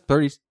 old at this.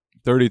 33 he's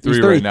 33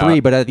 right now.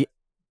 But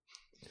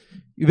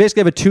you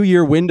basically have a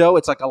 2-year window.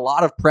 It's like a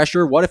lot of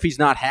pressure. What if he's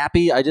not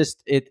happy?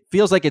 It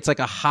feels like it's like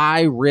a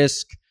high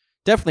risk,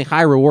 definitely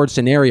high reward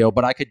scenario,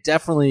 but I could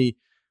definitely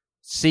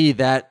see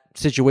that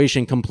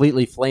situation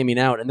completely flaming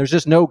out. And there's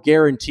just no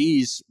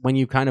guarantees when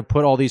you kind of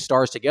put all these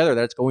stars together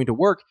that it's going to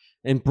work.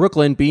 And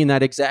Brooklyn being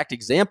that exact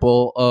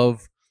example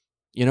of,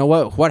 you know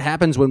what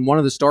happens when one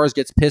of the stars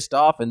gets pissed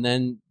off and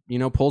then,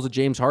 pulls a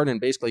James Harden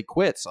and basically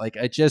quits. Like,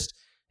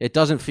 it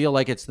doesn't feel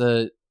like it's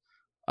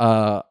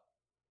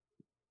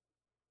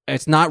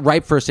it's not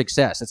ripe for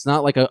success. It's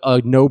not like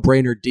a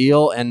no-brainer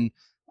deal. And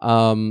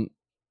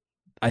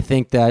I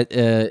think that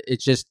it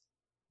just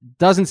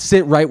doesn't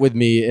sit right with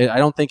me. I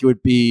don't think it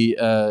would be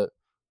a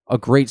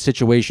great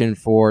situation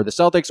for the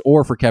Celtics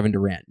or for Kevin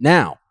Durant.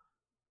 Now,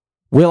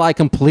 will I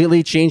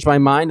completely change my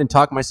mind and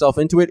talk myself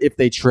into it if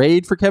they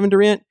trade for Kevin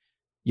Durant?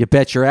 You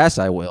bet your ass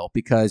I will,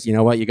 because you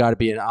know what? You got to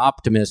be an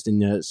optimist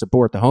and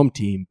support the home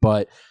team.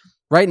 But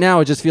right now,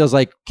 it just feels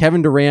like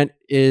Kevin Durant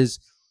is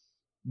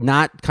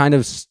not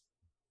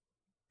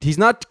he's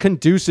not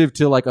conducive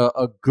to like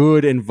a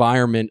good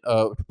environment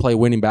to play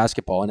winning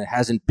basketball, and it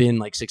hasn't been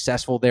like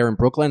successful there in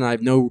Brooklyn. And I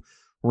have no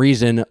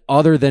reason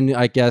other than,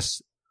 I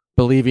guess,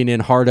 believing in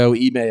Hardo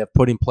Ime of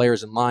putting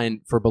players in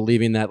line for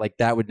believing that like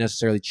that would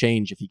necessarily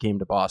change if he came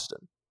to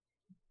Boston.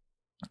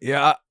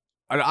 Yeah,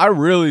 I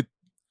really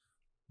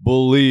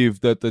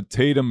believe that the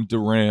Tatum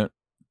Durant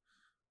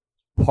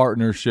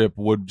partnership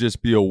would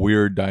just be a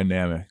weird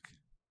dynamic,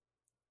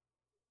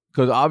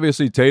 because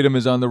obviously Tatum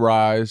is on the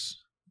rise.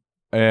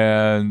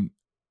 And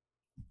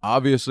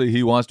obviously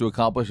he wants to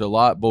accomplish a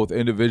lot, both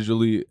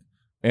individually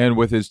and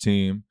with his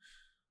team.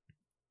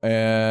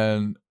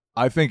 And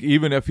I think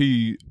even if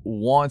he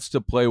wants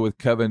to play with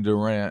Kevin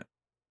Durant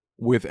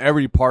with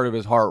every part of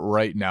his heart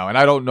right now, and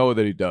I don't know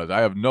that he does.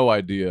 I have no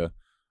idea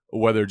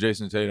whether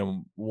Jason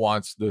Tatum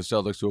wants the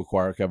Celtics to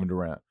acquire Kevin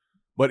Durant.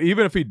 But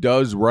even if he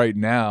does right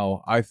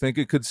now, I think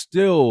it could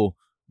still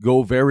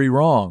go very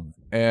wrong.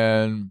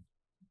 And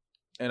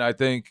I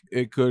think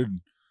it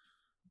could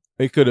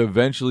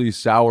eventually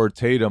sour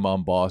Tatum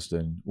on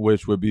Boston,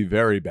 which would be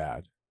very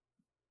bad,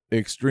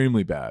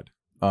 extremely bad.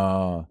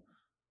 And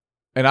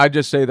I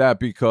just say that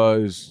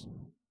because,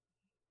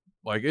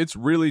 like, it's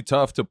really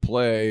tough to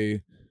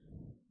play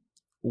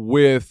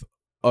with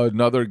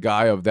another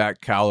guy of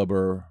that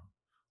caliber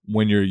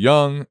when you're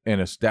young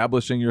and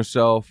establishing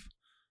yourself,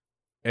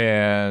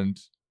 and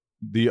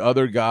the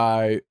other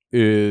guy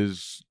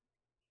is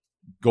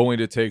going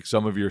to take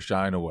some of your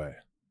shine away.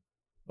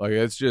 Like,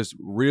 it's just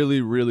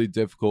really, really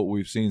difficult.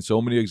 We've seen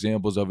so many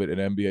examples of it in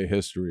NBA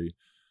history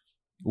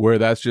where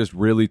that's just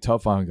really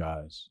tough on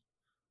guys.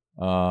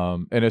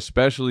 And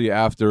especially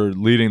after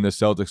leading the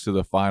Celtics to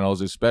the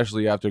finals,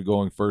 especially after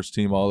going first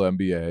team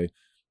All-NBA,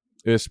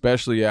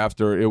 especially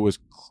after it was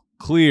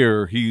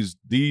clear he's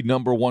the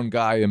number one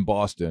guy in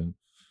Boston.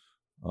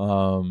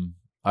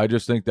 I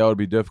just think that would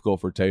be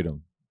difficult for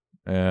Tatum.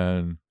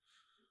 And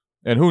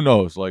who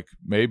knows? Like,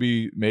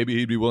 maybe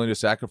he'd be willing to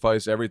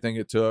sacrifice everything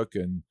it took,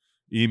 and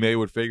Ime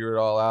would figure it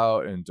all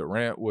out, and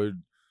Durant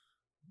would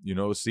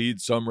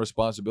cede some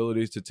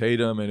responsibilities to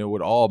Tatum, and it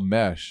would all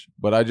mesh.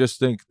 But I just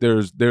think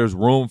there's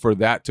room for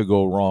that to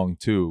go wrong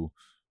too.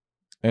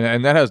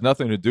 And that has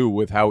nothing to do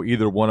with how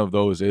either one of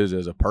those is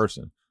as a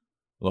person.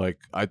 Like,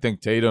 I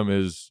think Tatum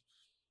is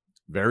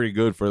very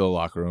good for the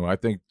locker room. I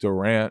think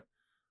Durant,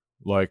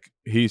 like,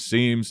 he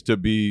seems to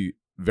be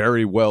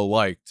very well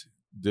liked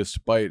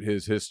despite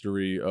his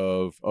history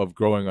of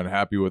growing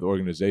unhappy with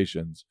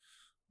organizations.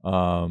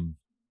 And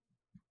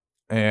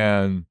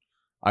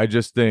I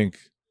just think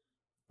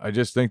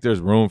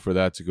there's room for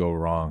that to go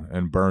wrong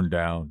and burn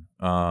down.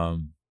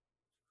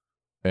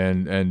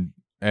 And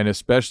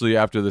especially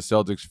after the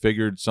Celtics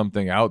figured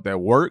something out that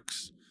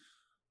works,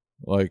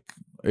 like,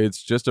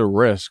 it's just a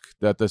risk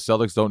that the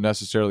Celtics don't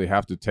necessarily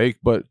have to take.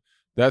 But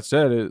that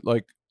said,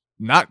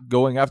 not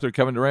going after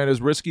Kevin Durant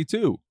is risky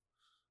too.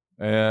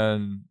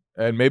 And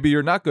maybe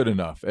you're not good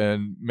enough.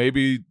 And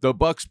maybe the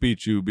Bucks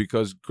beat you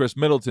because Chris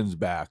Middleton's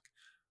back.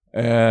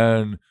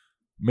 And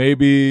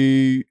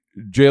maybe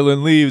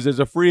Jalen leaves as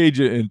a free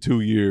agent in 2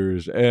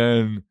 years.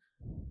 And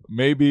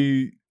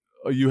maybe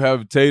you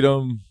have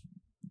Tatum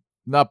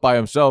not by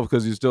himself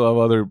because you still have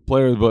other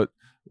players, but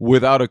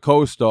without a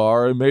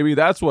co-star. And maybe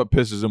that's what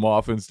pisses him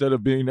off instead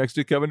of being next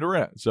to Kevin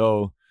Durant.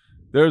 So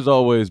there's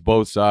always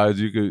both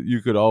sides.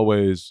 You could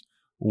always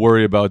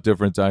worry about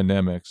different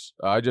dynamics.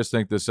 I just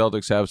think the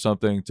Celtics have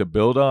something to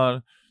build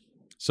on,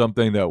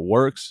 something that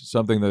works,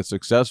 something that's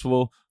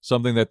successful,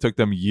 something that took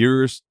them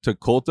years to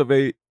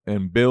cultivate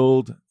and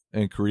build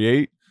and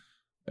create,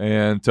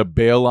 and to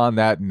bail on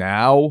that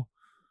now,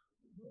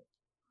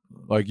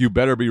 like, you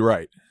better be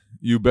right.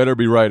 You better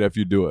be right if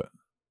you do it.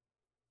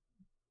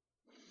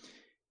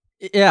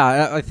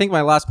 Yeah, I think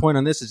my last point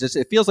on this is just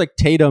it feels like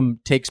Tatum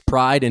takes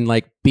pride in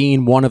like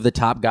being one of the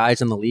top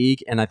guys in the league,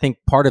 and I think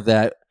part of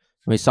that,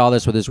 we saw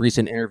this with his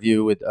recent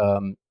interview with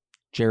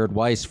Jared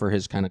Weiss for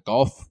his kind of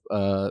golf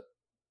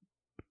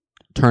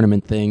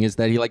tournament thing, is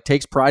that he like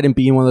takes pride in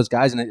being one of those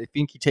guys, and I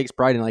think he takes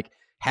pride in like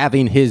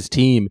having his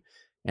team,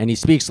 and he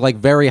speaks like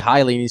very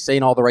highly, and he's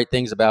saying all the right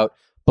things about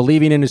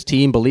believing in his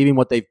team, believing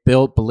what they've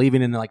built,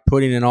 believing in like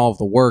putting in all of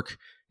the work,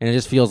 and it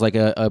just feels like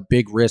a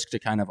big risk to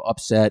kind of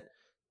upset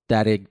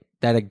that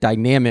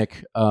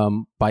dynamic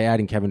by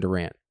adding Kevin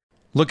Durant.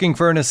 Looking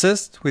for an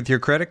assist with your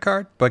credit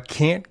card but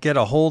can't get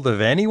a hold of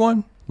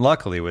anyone?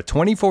 Luckily, with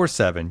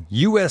 24/7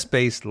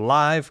 U.S.-based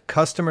live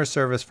customer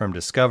service from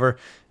Discover,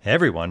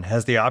 everyone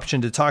has the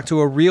option to talk to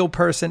a real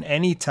person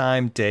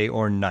anytime, day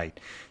or night.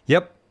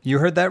 Yep, you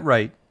heard that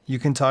right. You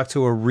can talk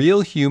to a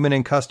real human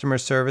in customer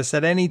service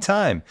at any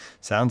time.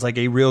 Sounds like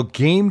a real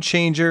game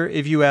changer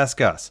if you ask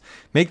us.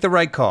 Make the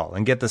right call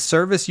and get the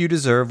service you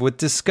deserve with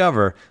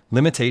Discover.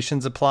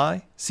 Limitations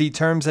apply. See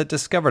terms at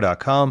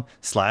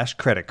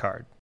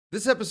discover.com/creditcard.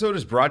 This episode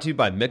is brought to you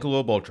by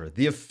Michelob Ultra,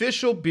 the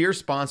official beer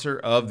sponsor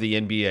of the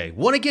NBA.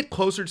 Want to get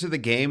closer to the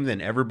game than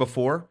ever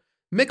before?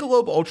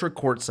 Michelob Ultra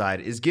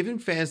Courtside is giving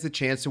fans the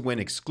chance to win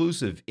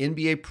exclusive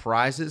NBA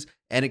prizes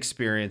and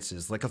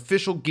experiences like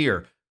official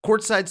gear,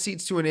 courtside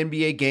seats to an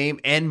NBA game,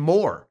 and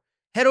more.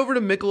 Head over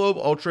to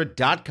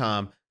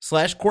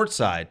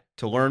MichelobUltra.com/courtside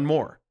to learn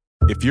more.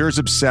 If you're as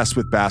obsessed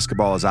with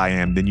basketball as I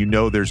am, then you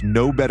know there's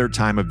no better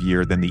time of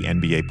year than the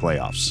NBA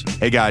playoffs.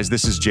 Hey guys,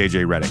 this is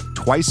JJ Redick.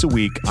 Twice a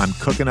week, I'm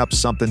cooking up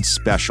something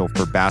special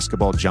for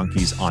basketball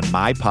junkies on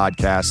my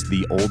podcast,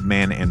 The Old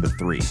Man and the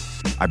Three.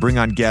 I bring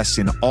on guests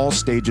in all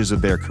stages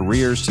of their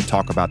careers to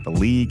talk about the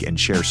league and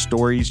share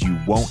stories you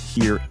won't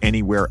hear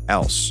anywhere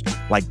else,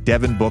 like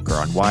Devin Booker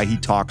on why he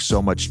talks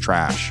so much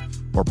trash,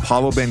 or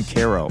Paolo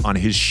Banchero on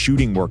his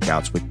shooting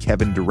workouts with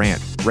Kevin Durant,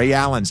 Ray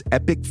Allen's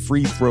epic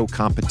free throw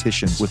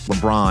competitions with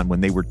LeBron when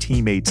they were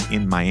teammates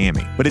in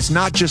Miami. But it's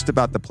not just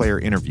about the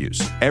player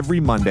interviews. Every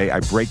Monday, I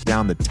break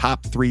down the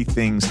top 3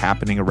 things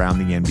happening around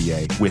the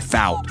NBA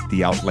without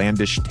the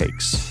outlandish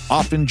takes.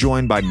 Often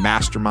joined by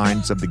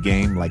masterminds of the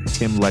game like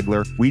Tim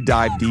Legler, we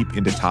dive deep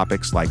into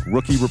topics like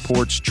rookie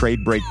reports,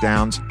 trade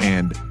breakdowns,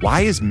 and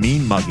why is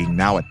mean mugging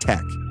now a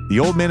tech? The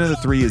Old Man and the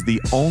Three is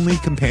the only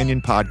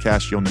companion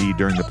podcast you'll need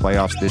during the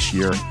playoffs this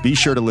year. Be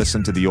sure to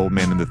listen to The Old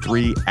Man and the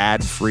Three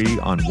ad-free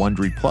on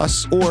Wondery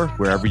Plus or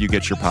wherever you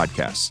get your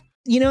podcasts.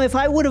 You know, if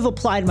I would have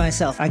applied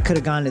myself, I could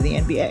have gone to the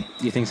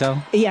NBA. You think so?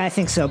 Yeah, I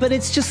think so. But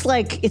it's just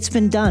like, it's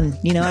been done.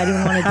 You know, I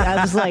didn't want to,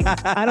 I was like,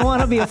 I don't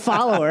want to be a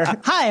follower.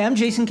 Hi, I'm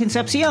Jason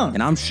Concepcion.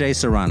 And I'm Shea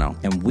Serrano.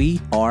 And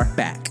we are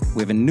back.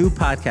 We have a new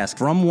podcast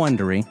from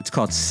Wondery. It's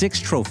called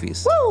Six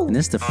Trophies. Woo! And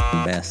it's the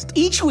best.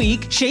 Each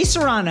week, Shea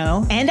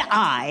Serrano and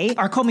I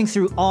are combing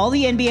through all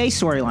the NBA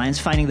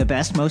storylines, finding the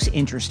best, most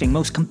interesting,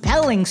 most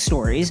compelling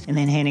stories, and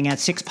then handing out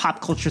 6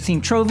 pop culture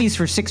themed trophies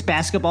for 6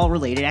 basketball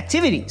related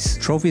activities.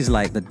 Trophies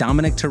like the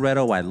Dominic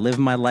Toretto I Live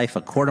My Life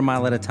a Quarter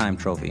Mile at a Time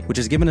trophy, which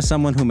is given to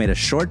someone who made a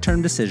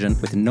short-term decision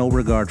with no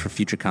regard for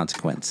future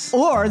consequence.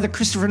 Or the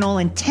Christopher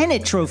Nolan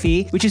Tenet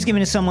trophy, which is given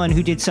to someone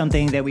who did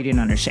something that we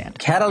didn't understand.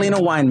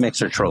 Catalina Wine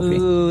Mixer trophy.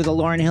 Ooh, the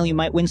Lauryn Hill You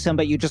Might Win Some,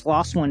 but you just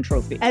lost one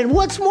trophy. And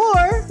what's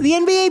more, the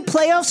NBA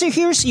playoffs are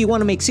here, so you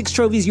want to make Six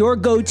Trophies your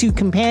go-to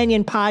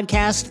companion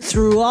podcast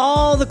through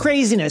all the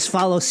craziness.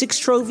 Follow Six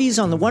Trophies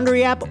on the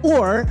Wondery app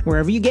or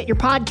wherever you get your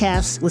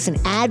podcasts. Listen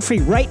ad-free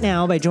right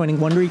now by joining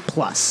Wondery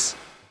Plus.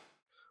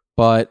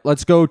 But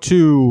let's go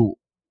to,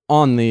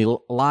 on the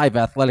Live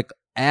Athletic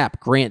app,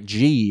 Grant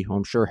G, who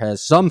I'm sure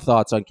has some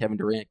thoughts on Kevin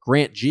Durant.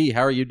 Grant G,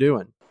 how are you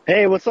doing?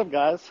 Hey, what's up,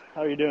 guys?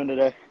 How are you doing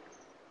today?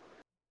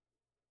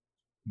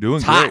 Doing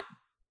It's great. hot.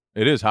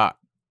 It is hot.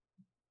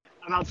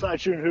 I'm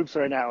outside shooting hoops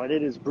right now, and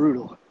it is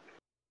brutal.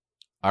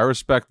 I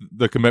respect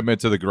the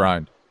commitment to the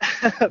grind.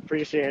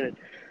 Appreciate it.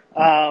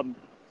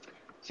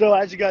 So,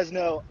 as you guys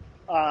know,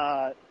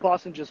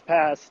 Boston just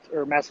passed,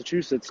 or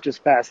Massachusetts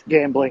just passed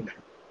gambling.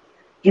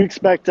 Do you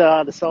expect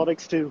the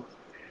Celtics to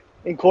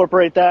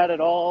incorporate that at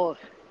all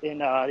in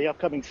the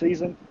upcoming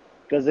season?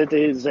 Because it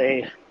is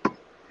a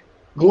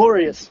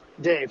glorious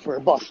day for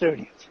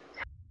Bostonians.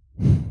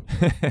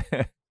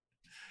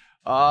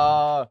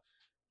 Yeah,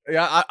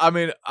 I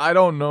mean, I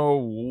don't know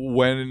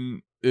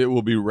when it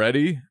will be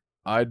ready.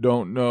 I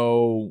don't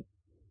know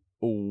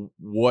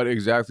what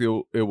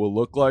exactly it will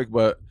look like,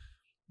 but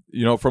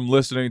you know, from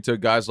listening to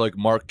guys like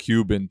Mark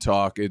Cuban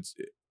talk,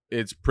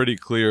 it's pretty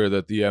clear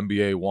that the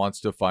NBA wants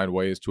to find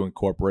ways to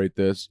incorporate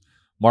this.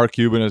 Mark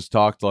Cuban has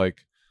talked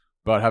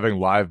about having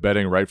live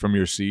betting right from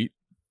your seat,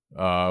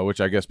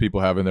 which I guess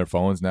people have in their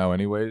phones now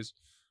anyways.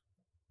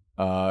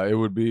 It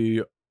would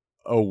be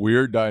a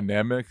weird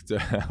dynamic to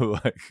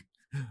have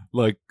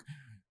like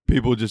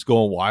people just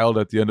going wild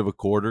at the end of a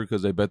quarter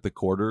because they bet the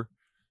quarter.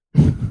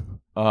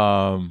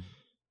 But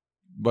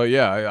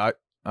yeah,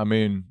 I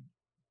mean,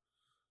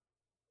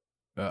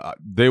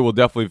 they will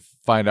definitely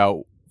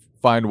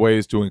find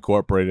ways to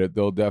incorporate it.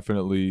 They'll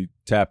definitely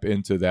tap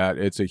into that.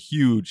 It's a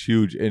huge,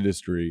 huge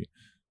industry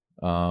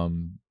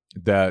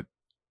that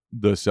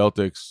the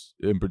Celtics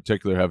in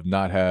particular have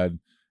not had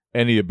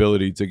any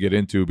ability to get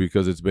into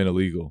because it's been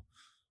illegal.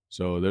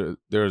 So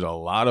there's a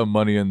lot of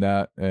money in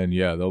that, and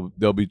yeah,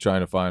 they'll be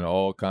trying to find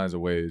all kinds of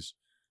ways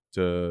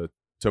to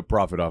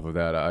profit off of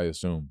that, I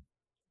assume.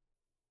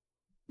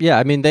 Yeah,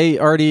 I mean, they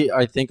already,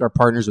 I think, are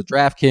partners with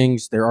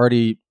DraftKings. They're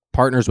already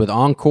partners with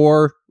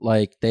Encore.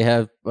 Like, they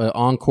have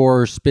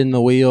Encore spin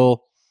the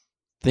wheel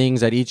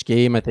things at each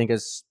game. I think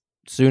as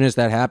soon as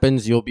that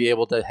happens, you'll be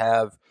able to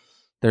have,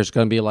 there's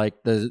going to be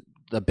like the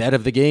bet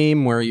of the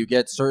game where you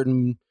get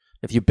certain,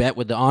 if you bet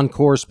with the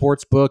Encore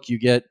Sportsbook, you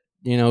get,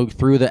 you know,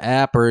 through the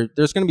app, or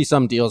there's going to be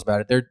some deals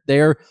about it.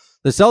 They're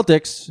the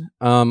Celtics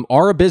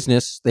are a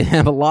business. They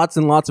have lots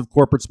and lots of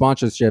corporate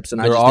sponsorships,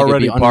 and they're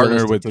already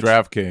partnered with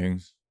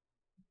DraftKings.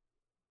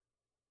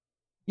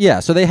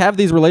 Yeah, so they have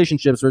these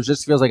relationships where it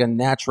just feels like a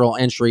natural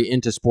entry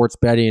into sports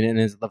betting, and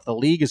if the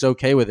league is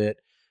okay with it,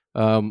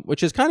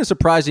 which is kind of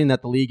surprising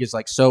that the league is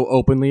like so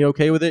openly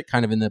okay with it,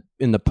 kind of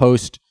in the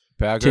post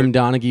Tim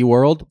Donaghy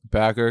world.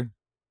 Packard,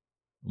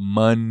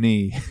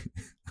 money.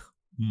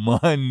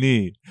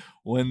 Money.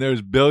 When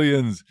there's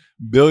billions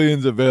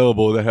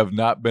available that have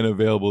not been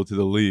available to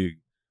the league,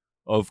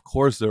 of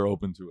course they're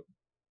open to it.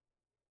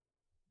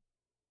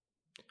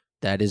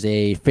 That is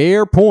a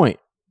fair point.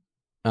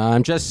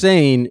 I'm just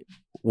saying,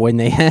 when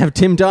they have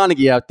Tim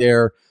Donaghy out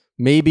there,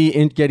 maybe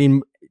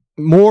getting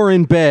more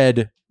in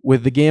bed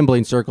with the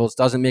gambling circles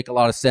doesn't make a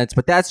lot of sense,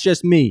 but that's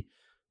just me.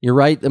 You're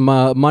right. The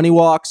money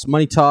walks,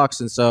 money talks,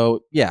 and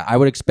so, yeah, I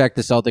would expect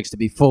the Celtics to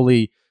be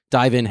fully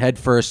dive in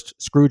headfirst,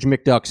 Scrooge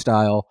McDuck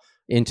style,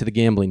 into the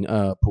gambling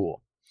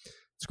pool.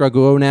 Let's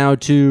go now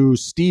to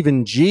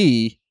Stephen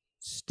G.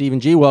 Stephen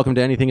G., welcome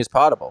to Anything is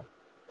Potable.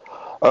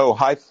 Oh,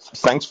 hi.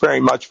 Thanks very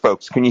much,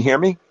 folks. Can you hear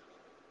me?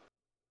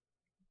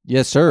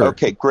 Yes, sir.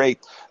 Okay, great.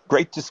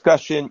 Great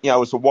discussion. You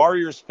know, as a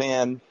Warriors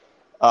fan,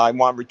 I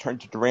want to return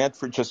to Durant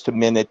for just a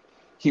minute.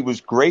 He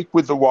was great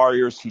with the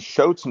Warriors. He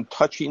showed some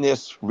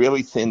touchiness,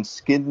 really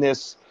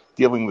thin-skinnedness,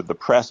 dealing with the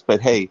press.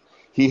 But, hey,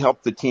 he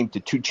helped the team to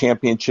 2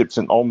 championships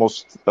and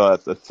almost the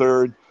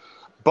third.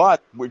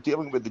 But we're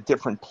dealing with a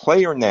different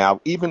player now,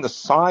 even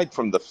aside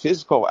from the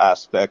physical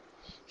aspect.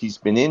 He's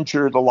been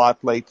injured a lot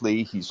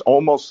lately. He's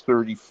almost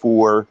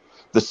 34.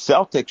 The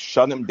Celtics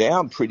shut him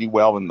down pretty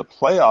well in the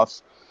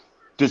playoffs.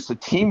 Does the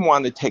team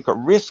want to take a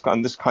risk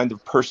on this kind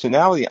of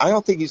personality? I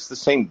don't think he's the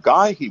same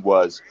guy he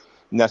was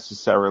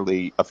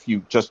necessarily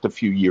just a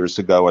few years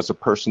ago as a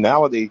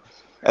personality.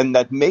 And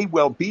that may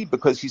well be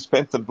because he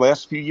spent the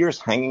last few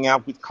years hanging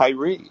out with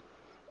Kyrie.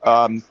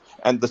 And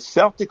the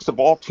Celtics of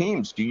all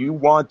teams, do you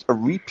want a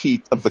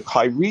repeat of the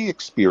Kyrie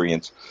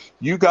experience?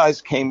 You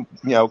guys came,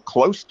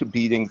 close to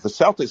beating, the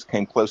Celtics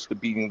came close to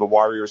beating the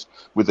Warriors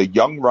with a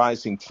young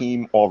rising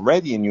team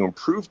already, and you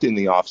improved in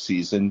the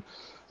offseason.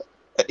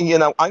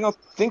 I don't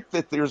think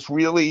that there's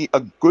really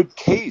a good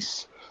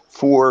case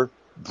for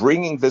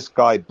bringing this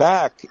guy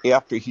back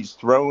after he's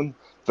thrown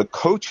the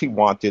coach he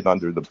wanted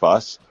under the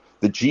bus,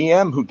 The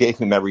GM, who gave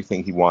him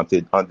everything he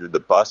wanted under the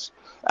bus,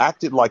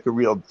 acted like a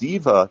real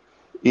diva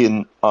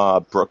in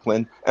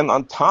Brooklyn. And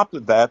on top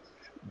of that,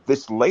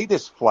 this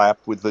latest flap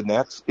with the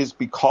Nets is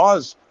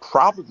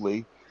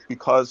probably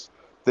because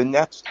the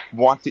Nets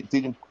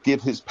didn't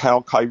give his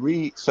pal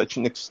Kyrie such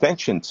an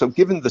extension. So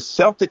given the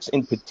Celtics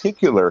in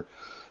particular,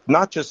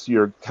 not just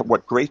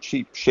what great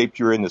shape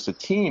you're in as a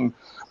team,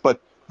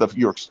 but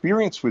your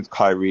experience with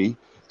Kyrie,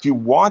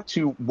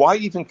 why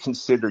even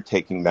consider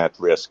taking that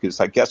risk is,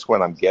 I guess,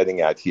 what I'm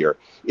getting at here.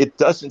 It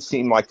doesn't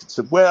seem like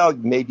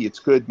maybe it's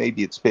good,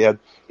 maybe it's bad.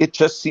 It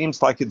just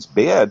seems like it's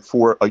bad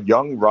for a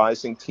young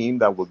rising team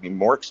that will be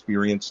more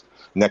experienced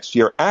next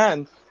year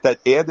and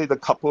that added a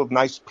couple of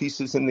nice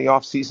pieces in the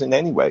offseason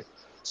anyway.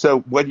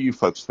 So what do you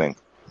folks think?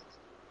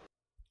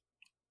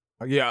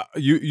 Yeah,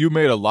 you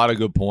made a lot of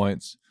good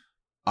points.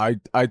 I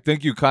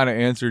think you kind of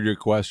answered your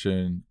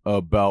question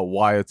about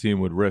why a team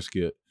would risk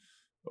it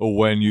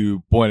when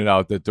you pointed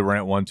out that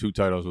Durant won 2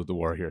 titles with the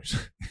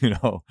Warriors.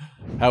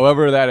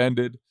 However that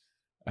ended,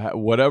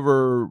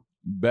 whatever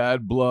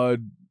bad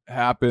blood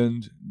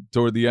happened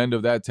toward the end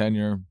of that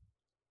tenure,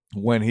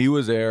 when he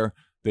was there,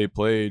 they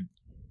played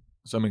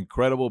some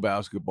incredible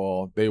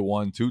basketball. They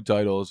won 2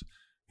 titles.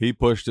 He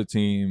pushed a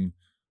team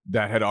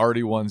that had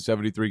already won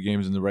 73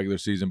 games in the regular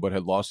season but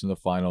had lost in the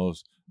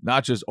finals,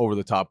 not just over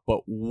the top,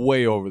 but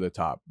way over the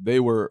top. They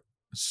were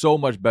so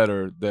much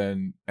better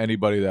than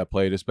anybody that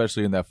played,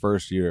 especially in that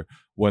first year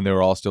when they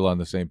were all still on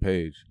the same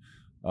page.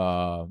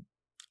 Obviously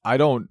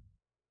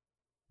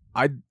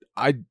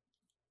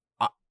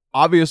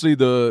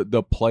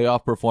the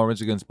playoff performance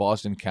against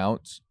Boston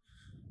counts,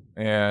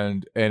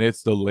 and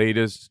it's the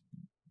latest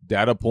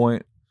data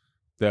point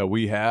that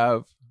we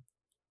have.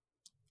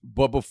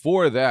 But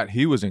before that,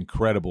 he was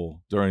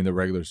incredible during the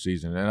regular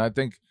season, and I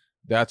think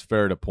that's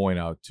fair to point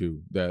out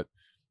too. That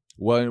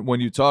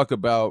when you talk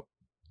about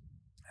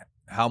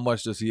how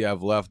much does he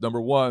have left? Number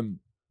one,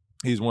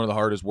 he's one of the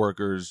hardest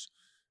workers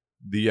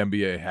the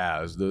NBA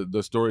has.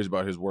 The stories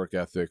about his work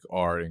ethic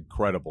are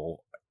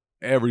incredible.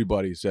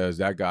 Everybody says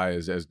that guy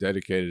is as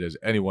dedicated as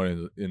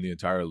anyone in the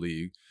entire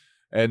league.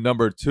 And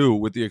number two,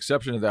 with the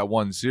exception of that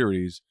one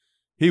series,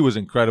 he was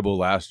incredible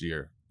last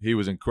year. He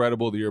was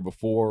incredible the year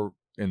before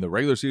in the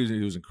regular season.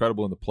 He was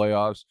incredible in the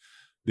playoffs.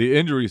 The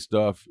injury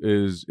stuff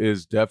is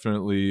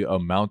definitely a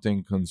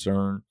mounting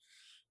concern.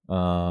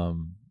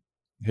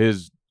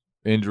 His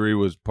injury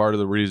was part of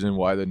the reason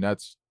why the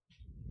Nets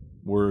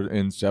were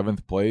in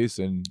 7th place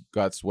and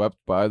got swept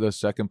by the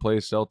 2nd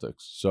place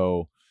Celtics.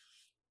 So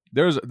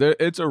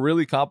it's a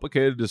really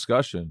complicated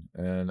discussion,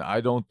 and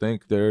I don't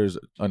think there's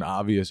an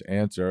obvious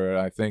answer.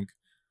 I think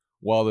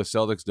while the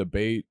Celtics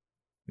debate,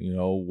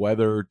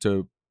 whether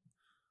to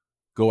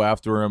go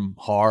after him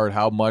hard,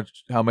 how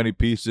many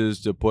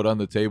pieces to put on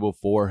the table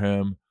for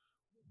him,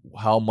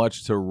 how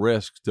much to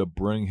risk to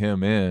bring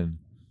him in,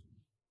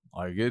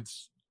 like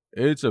it's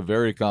a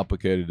very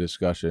complicated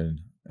discussion,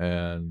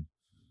 and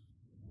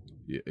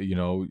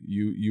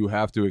you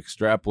have to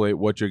extrapolate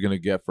what you're going to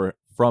get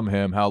from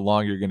him, how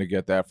long you're going to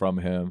get that from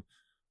him,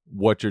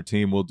 what your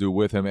team will do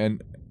with him,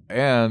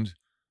 and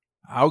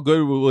how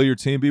good will your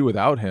team be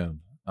without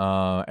him.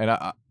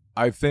 And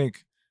I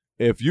think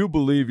if you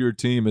believe your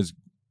team is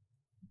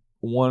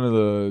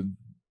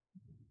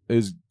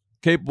is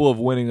capable of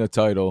winning a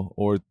title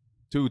or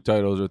 2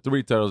 titles or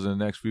 3 titles in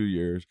the next few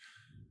years,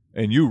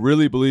 and you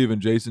really believe in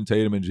Jason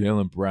Tatum and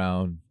Jaylen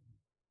Brown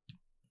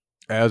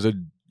as a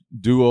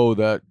duo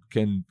that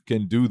can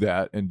do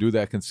that and do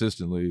that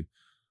consistently,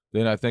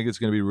 then I think it's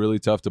going to be really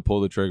tough to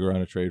pull the trigger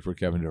on a trade for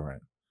Kevin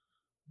Durant.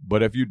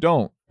 But if you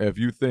don't, if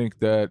you think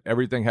that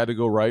everything had to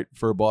go right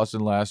for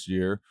Boston last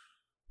year,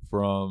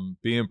 from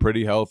being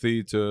pretty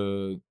healthy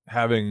to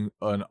having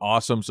an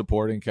awesome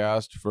supporting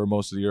cast for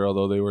most of the year,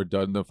 although they were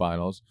done in the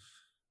finals,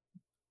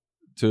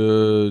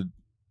 to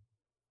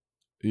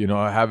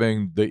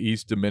having the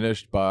East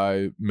diminished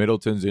by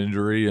Middleton's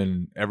injury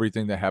and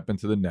everything that happened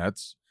to the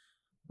Nets,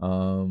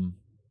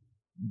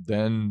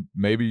 then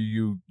maybe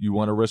you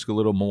want to risk a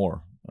little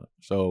more.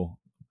 So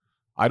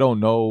I don't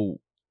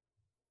know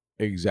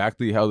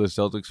exactly how the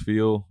Celtics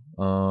feel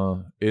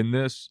in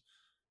this.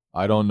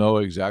 I don't know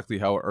exactly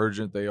how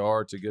urgent they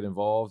are to get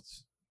involved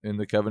in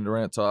the Kevin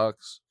Durant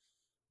talks.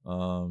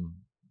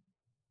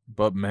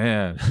 But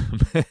man,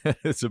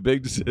 it's a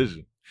big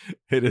decision.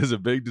 It is a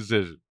big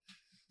decision.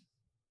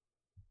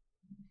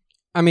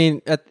 I mean,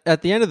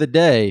 at the end of the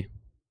day,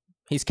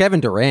 he's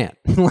Kevin Durant.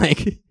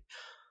 Like,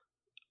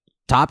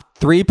 top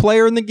 3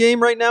 player in the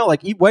game right now.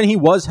 Like, when he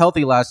was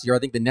healthy last year, I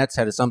think the Nets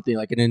had something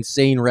like an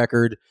insane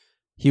record.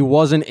 He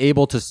wasn't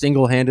able to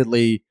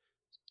single-handedly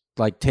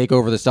take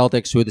over the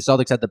Celtics, who the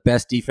Celtics had the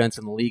best defense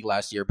in the league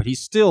last year, but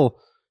he's still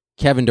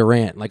Kevin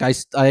Durant. Like,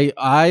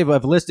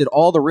 I've listed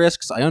all the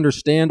risks. I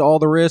understand all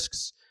the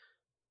risks.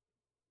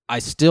 I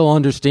still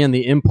understand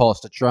the impulse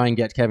to try and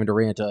get Kevin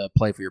Durant to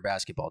play for your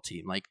basketball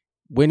team. Like,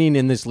 winning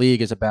in this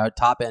league is about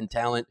top-end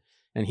talent,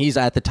 and he's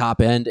at the top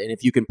end, and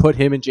if you can put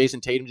him and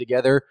Jason Tatum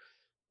together,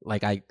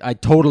 like, I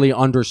totally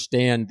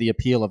understand the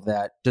appeal of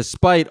that,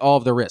 despite all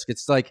of the risk.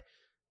 It's like,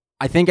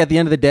 I think at the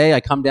end of the day, I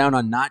come down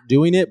on not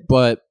doing it,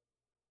 but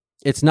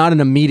it's not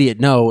an immediate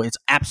no. It's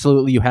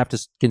absolutely you have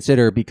to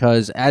consider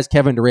because as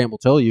Kevin Durant will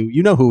tell you,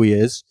 you know who he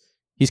is.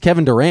 He's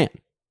Kevin Durant.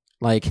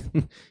 Like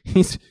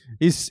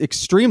he's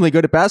extremely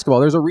good at basketball.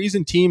 There's a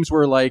reason teams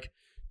were like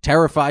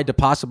terrified to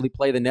possibly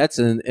play the Nets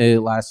in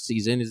last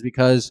season is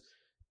because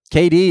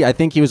KD, I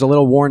think he was a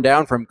little worn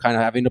down from kind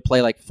of having to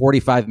play like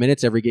 45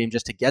 minutes every game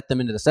just to get them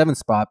into the 7th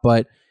spot.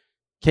 But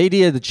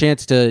KD had the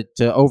chance to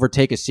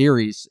overtake a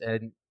series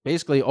and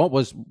basically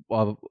was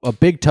a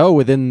big toe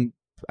within,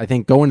 I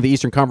think, going to the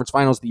Eastern Conference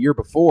Finals the year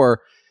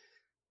before.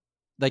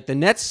 Like the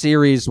Nets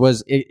series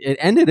it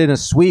ended in a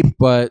sweep,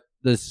 but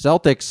the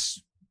Celtics,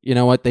 you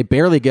know what, they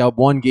barely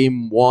won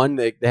game 1.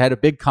 They had a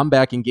big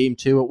comeback in game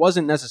 2. It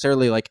wasn't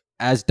necessarily like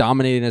as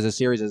dominating as a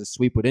series as a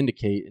sweep would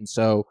indicate. And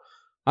so,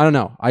 I don't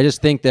know. I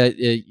just think that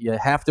you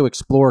have to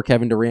explore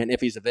Kevin Durant if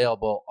he's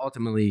available.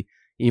 Ultimately,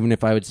 even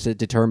if I would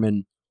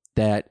determine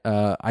that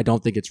I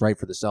don't think it's right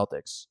for the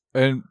Celtics.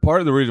 And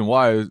part of the reason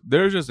why is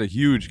there's just a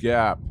huge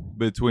gap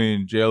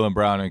between Jaylen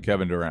Brown and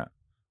Kevin Durant.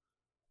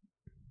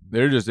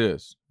 There just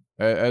is.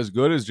 As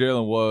good as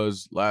Jaylen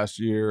was last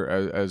year,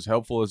 as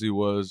helpful as he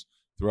was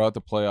throughout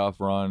the playoff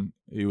run,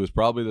 he was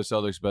probably the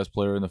Celtics' best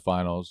player in the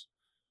finals.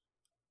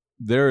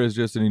 There is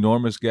just an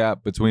enormous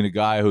gap between a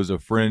guy who's a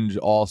fringe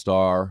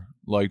all-star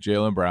like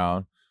Jaylen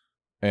Brown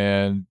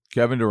and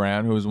Kevin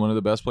Durant, who is one of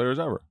the best players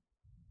ever.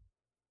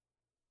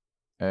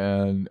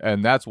 And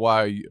that's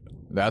why you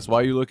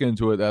look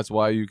into it. That's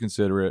why you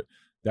consider it.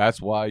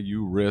 That's why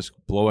you risk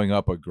blowing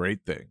up a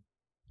great thing.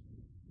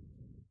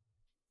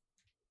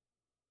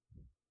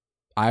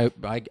 I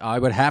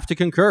would have to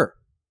concur.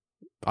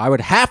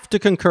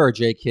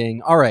 Jay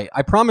King. All right.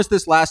 I promised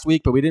this last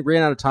week, but we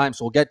ran out of time,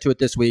 so we'll get to it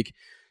this week.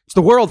 It's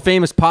the world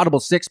famous Potable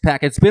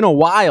 6-pack. It's been a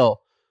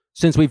while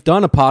since we've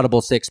done a Potable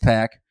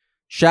 6-pack.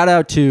 Shout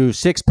out to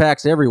Six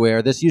Packs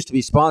Everywhere. This used to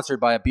be sponsored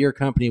by a beer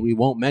company we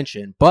won't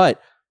mention,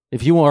 but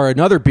if you are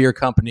another beer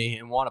company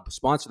and want to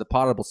sponsor the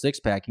Potable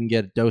 6-pack, you can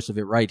get a dose of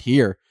it right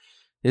here.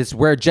 It's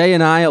where Jay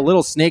and I, a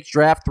little snake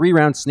draft,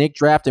 3-round snake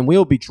draft, and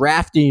we'll be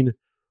drafting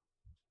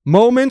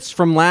moments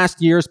from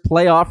last year's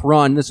playoff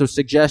run. This was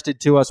suggested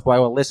to us by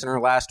a listener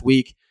last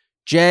week.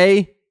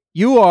 Jay,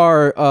 you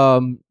are,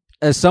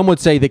 as some would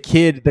say, the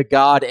kid, the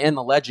god, and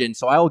the legend,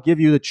 so I will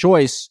give you the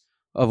choice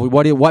of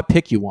what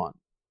pick you want.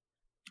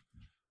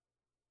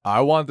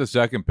 I want the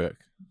second pick.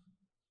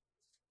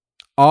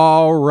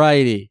 All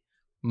righty.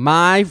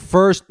 My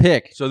first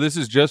pick. So this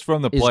is just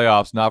from the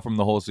playoffs, not from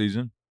the whole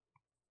season?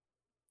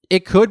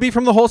 It could be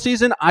from the whole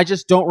season. I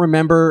just don't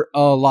remember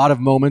a lot of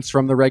moments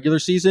from the regular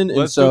season.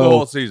 Let's do the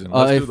whole season.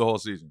 Let's do the whole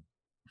season.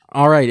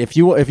 All right. If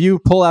you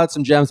pull out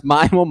some gems,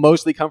 mine will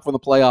mostly come from the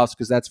playoffs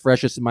because that's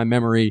freshest in my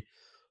memory.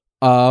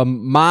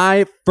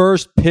 My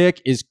first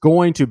pick is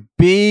going to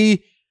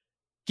be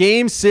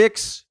Game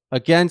 6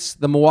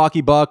 against the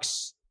Milwaukee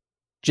Bucks.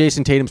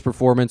 Jason Tatum's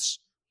performance.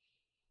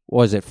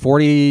 What was it?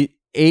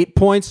 48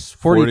 points,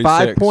 45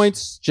 46.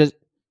 points, just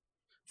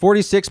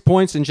 46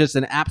 points in just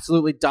an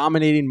absolutely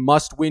dominating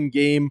must-win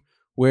game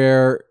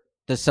where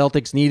the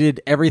Celtics needed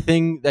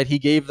everything that he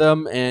gave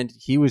them, and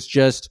he was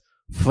just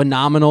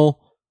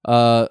phenomenal.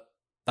 I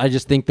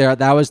just think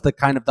that was the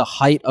kind of the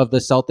height of the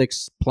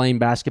Celtics playing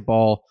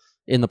basketball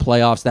in the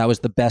playoffs. That was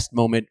the best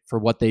moment for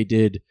what they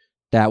did.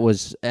 That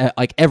was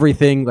like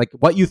everything, like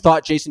what you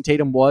thought Jason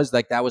Tatum was,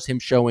 like that was him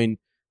showing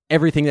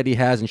everything that he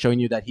has and showing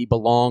you that he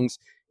belongs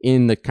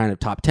in the kind of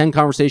top 10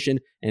 conversation.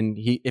 And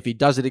if he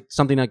does it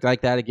something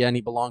like that again,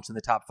 he belongs in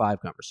the top 5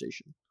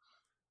 conversation.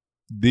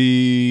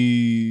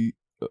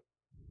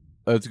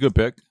 That's a good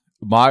pick.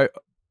 My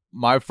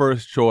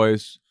first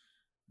choice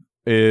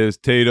is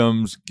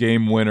Tatum's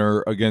game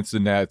winner against the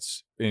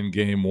Nets in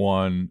game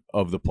 1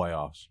 of the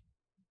playoffs.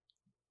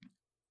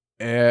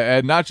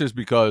 And not just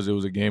because it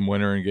was a game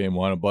winner in game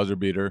 1, a buzzer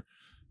beater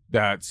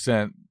that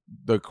sent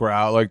the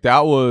crowd. Like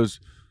that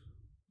was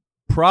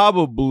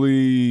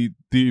probably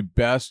the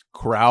best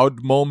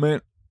crowd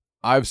moment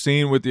I've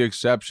seen, with the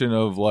exception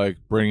of like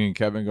bringing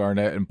Kevin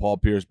Garnett and Paul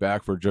Pierce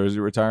back for jersey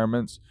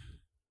retirements.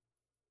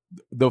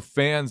 The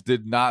fans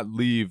did not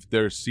leave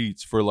their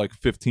seats for like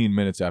 15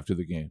 minutes after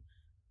the game.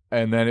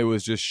 And then it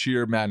was just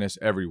sheer madness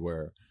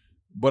everywhere.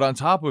 But on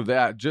top of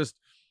that, just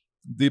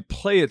the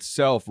play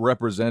itself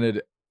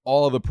represented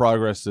all of the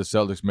progress the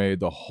Celtics made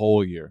the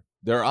whole year.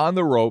 They're on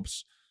the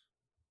ropes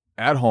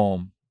at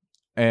home,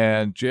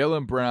 and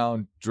Jaylen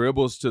Brown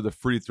dribbles to the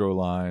free throw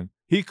line.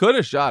 He could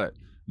have shot it.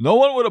 No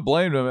one would have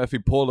blamed him if he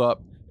pulled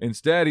up.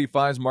 Instead, he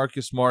finds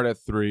Marcus Smart at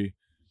 3.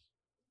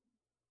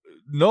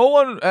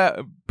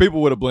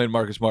 People would have blamed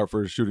Marcus Smart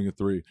for shooting a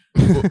 3,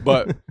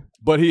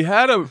 but he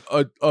had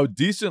a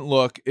decent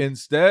look.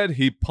 Instead,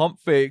 he pump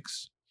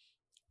fakes,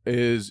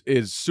 is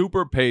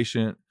super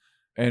patient,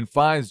 and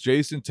finds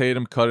Jason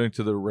Tatum cutting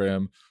to the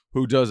rim,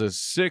 who does a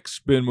 6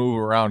 spin move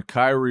around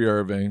Kyrie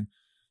Irving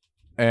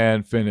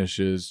and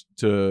finishes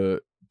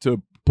to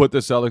put the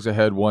Celtics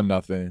ahead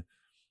 1-0.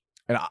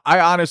 And I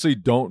honestly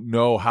don't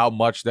know how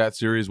much that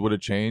series would have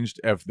changed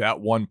if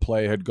that one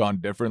play had gone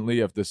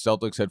differently, if the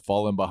Celtics had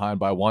fallen behind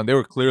by one. They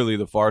were clearly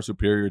the far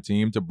superior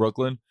team to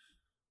Brooklyn,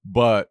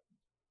 but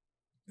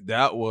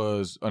that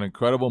was an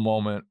incredible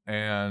moment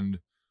and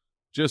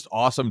just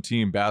awesome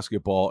team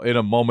basketball in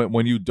a moment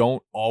when you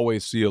don't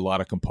always see a lot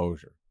of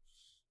composure.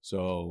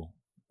 So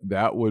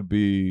that would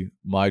be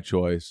my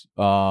choice.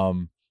 Third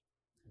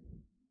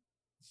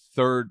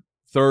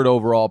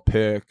overall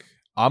pick.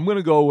 I'm going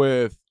to go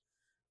with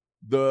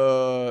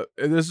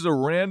this is a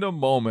random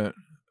moment,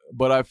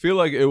 but I feel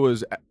like it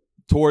was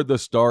toward the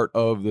start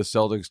of the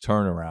Celtics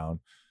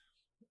turnaround.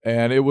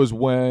 And it was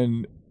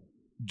when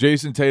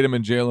Jason Tatum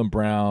and Jaylen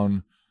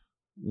Brown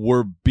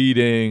were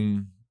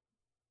beating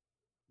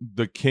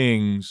the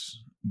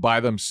Kings by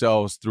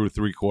themselves through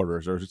 3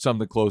 quarters or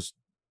something close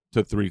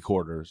to 3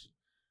 quarters.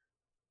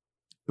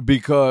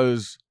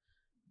 Because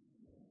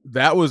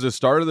that was the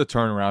start of the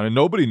turnaround, and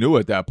nobody knew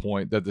at that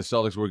point that the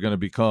Celtics were going to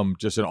become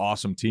just an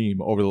awesome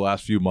team over the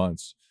last few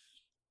months.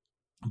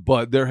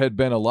 But there had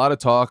been a lot of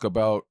talk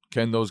about,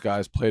 can those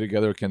guys play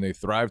together? Can they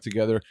thrive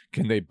together?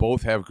 Can they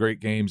both have great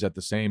games at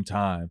the same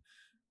time?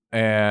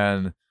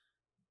 And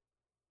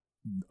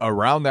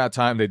around that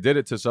time, they did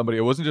it to somebody.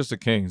 It wasn't just the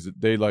Kings.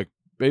 They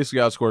basically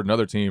outscored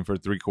another team for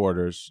 3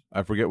 quarters.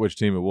 I forget which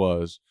team it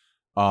was.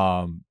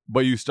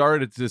 But you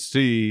started to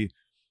see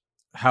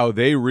how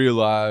they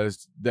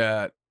realized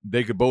that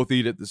they could both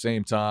eat at the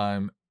same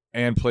time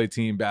and play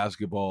team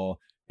basketball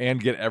and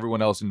get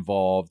everyone else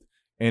involved,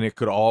 and it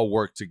could all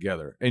work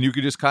together. And you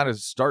could just kind of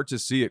start to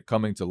see it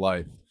coming to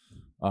life.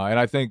 And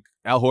I think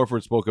Al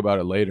Horford spoke about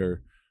it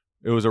later.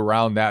 It was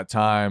around that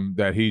time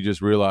that he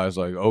just realized,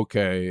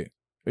 okay,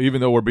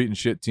 even though we're beating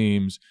shit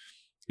teams,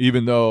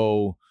 even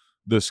though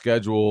the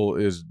schedule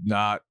is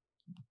not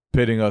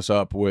pitting us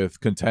up with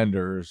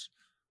contenders,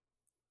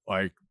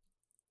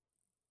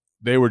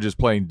 they were just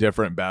playing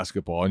different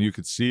basketball, and you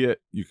could see it,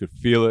 you could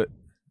feel it,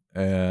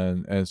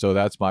 and so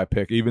that's my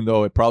pick. Even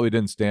though it probably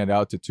didn't stand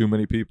out to too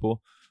many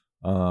people,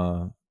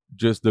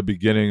 just the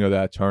beginning of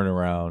that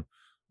turnaround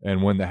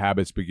and when the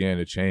habits began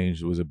to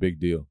change was a big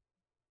deal.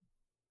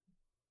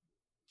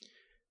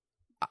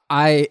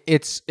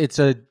 It's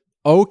a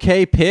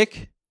okay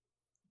pick,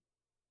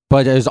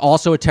 but it was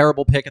also a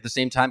terrible pick at the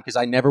same time because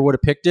I never would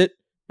have picked it,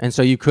 and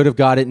so you could have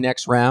got it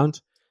next round.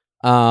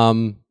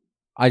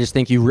 I just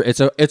think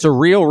it's a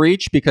real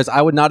reach because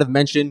I would not have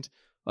mentioned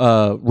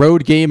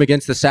road game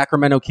against the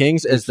Sacramento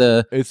Kings as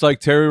it's like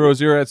Terry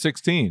Rozier at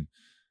 16.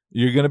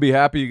 You're going to be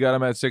happy you got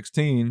him at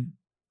 16,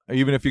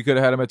 even if you could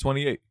have had him at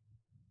 28.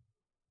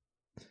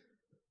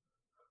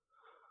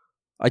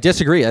 I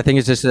disagree. I think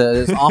it's just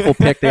an awful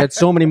pick. They had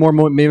so many more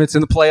moments in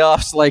the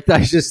playoffs.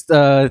 I just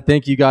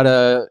think you got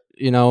to,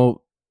 you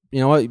know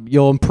what,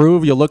 you'll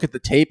improve. You'll look at the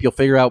tape. You'll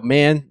figure out,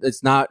 man,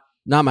 it's not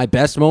my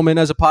best moment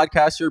as a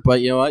podcaster,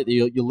 but you know what?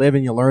 You live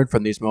and you learn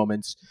from these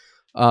moments.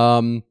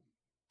 I'm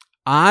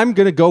going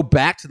to go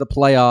back to the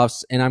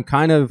playoffs, and I'm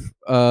kind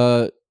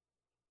of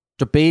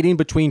debating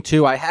between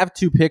 2. I have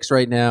 2 picks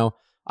right now.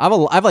 I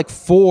have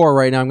 4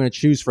 right now I'm going to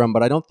choose from,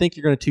 but I don't think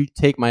you're going to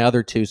take my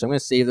other 2, so I'm going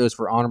to save those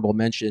for honorable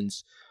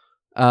mentions.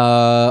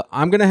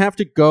 I'm going to have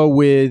to go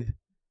with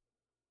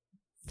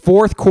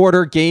 4th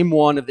quarter, game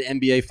 1 of the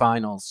NBA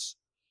Finals,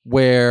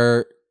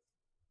 where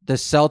the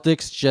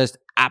Celtics just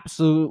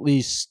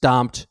absolutely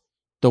stomped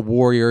the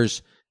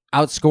Warriors,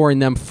 outscoring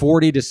them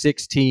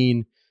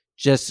 40-16.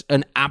 Just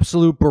an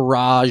absolute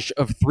barrage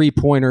of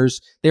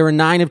 3-pointers. They were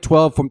 9 of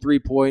 12 from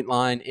 3-point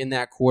line in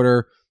that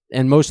quarter,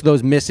 and most of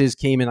those misses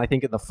came in, I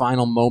think, in the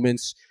final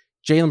moments.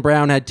 Jaylen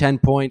Brown had 10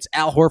 points.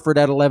 Al Horford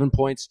had 11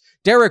 points.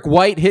 Derek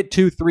White hit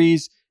 2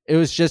 threes. It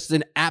was just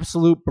an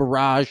absolute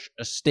barrage,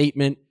 a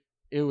statement.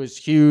 It was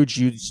huge.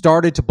 You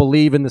started to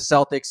believe in the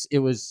Celtics. It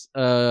was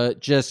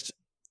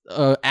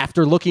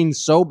after looking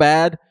so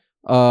bad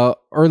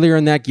earlier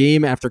in that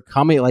game, after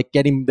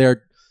getting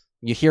there,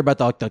 you hear about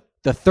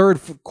the third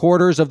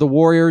quarters of the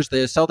Warriors.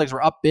 The Celtics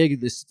were up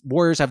big. The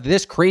Warriors have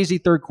this crazy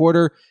third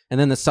quarter, and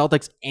then the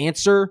Celtics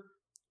answer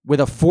with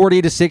a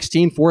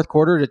 40-16 fourth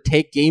quarter to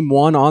take game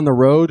 1 on the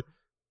road.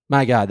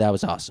 My God, that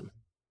was awesome.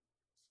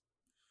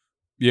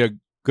 Yeah,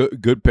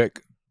 good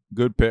pick.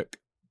 Good pick.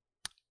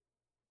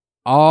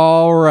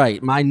 All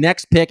right, my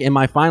next pick and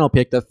my final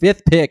pick, the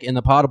 5th pick in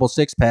the Potable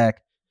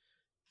 6-pack,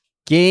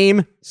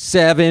 Game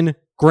 7,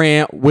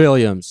 Grant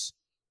Williams.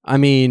 I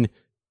mean,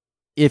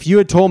 if you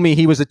had told me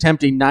he was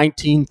attempting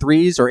 19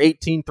 threes or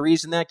 18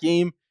 threes in that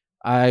game,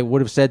 I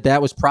would have said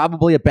that was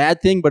probably a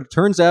bad thing, but it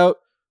turns out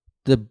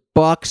the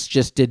Bucks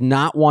just did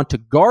not want to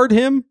guard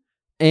him,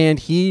 and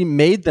he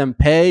made them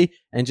pay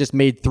and just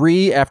made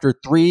 3 after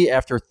 3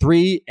 after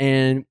 3,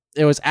 and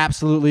it was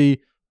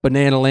absolutely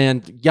banana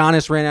land.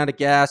 Giannis ran out of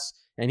gas,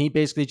 and he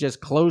basically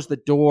just closed the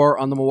door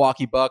on the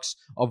Milwaukee Bucks.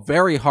 A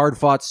very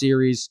hard-fought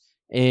series,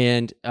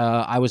 and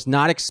I was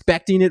not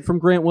expecting it from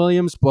Grant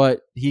Williams,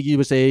 but he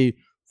was a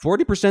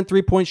 40%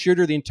 three-point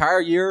shooter the entire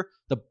year.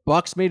 The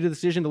Bucks made a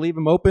decision to leave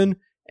him open,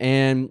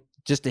 and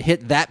just to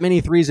hit that many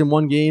threes in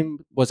one game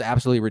was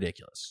absolutely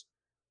ridiculous.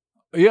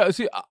 Yeah,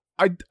 see,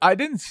 I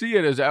didn't see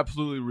it as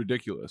absolutely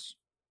ridiculous.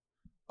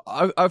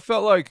 I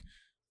felt like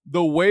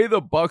the way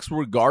the Bucks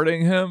were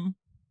guarding him,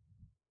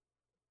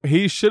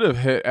 he should have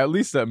hit at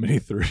least that many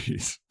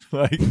threes.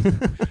 Like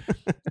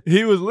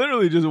he was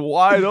literally just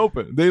wide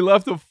open. They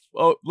left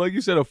like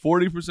you said, a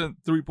 40%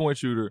 3-point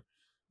shooter,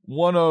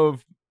 one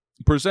of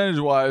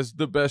percentage-wise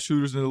the best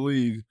shooters in the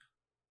league,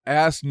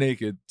 ass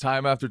naked,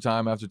 time after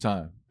time after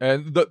time.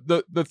 And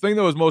the thing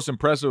that was most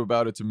impressive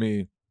about it to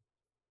me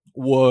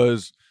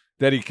was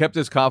that he kept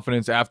his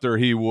confidence after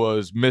he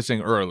was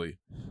missing early.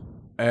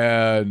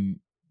 And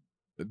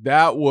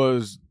that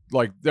was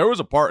like, there was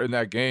a part in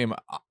that game.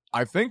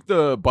 I think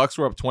the Bucks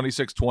were up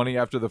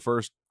 26-20 after the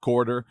first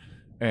quarter,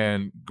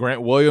 and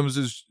Grant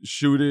Williams'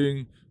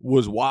 shooting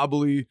was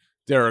wobbly.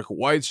 Derek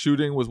White's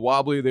shooting was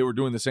wobbly. They were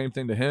doing the same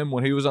thing to him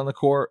when he was on the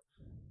court.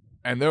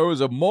 And there was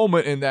a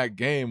moment in that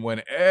game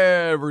when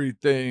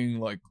everything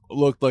like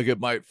looked like it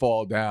might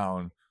fall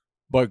down,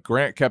 but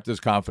Grant kept his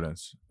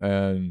confidence,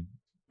 and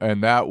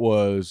that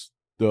was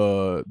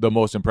the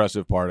most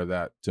impressive part of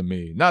that to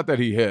me. Not that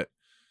he hit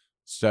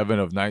 7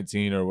 of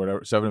 19 or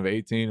whatever, 7 of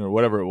 18 or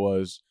whatever it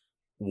was,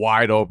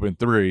 wide open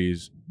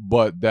threes,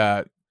 but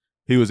that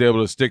he was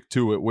able to stick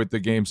to it with the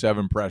Game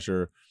 7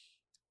 pressure.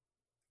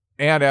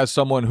 And as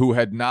someone who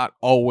had not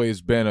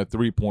always been a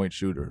 3-point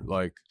shooter,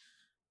 like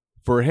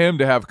for him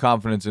to have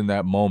confidence in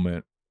that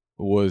moment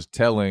was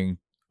telling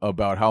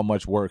about how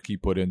much work he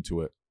put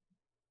into it.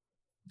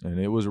 And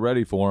it was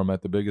ready for him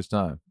at the biggest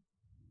time.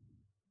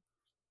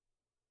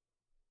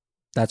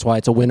 That's why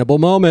it's a winnable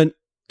moment.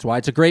 That's why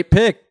it's a great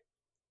pick.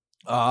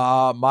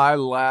 My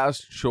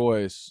last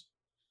choice.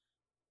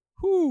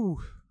 Do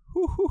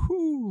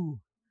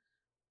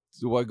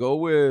I go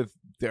with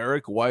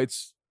Derek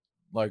White's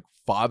like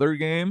father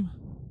game?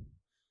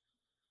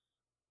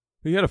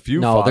 He had a few.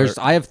 No,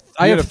 I have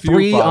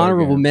 3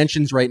 honorable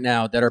mentions right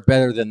now that are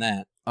better than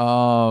that.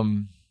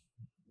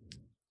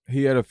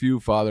 He had a few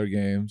father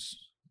games.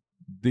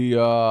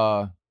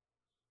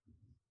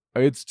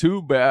 It's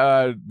too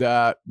bad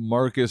that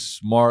Marcus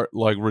Smart,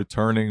 like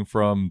returning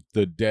from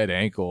the dead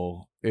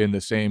ankle in the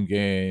same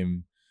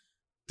game,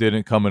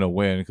 didn't come in a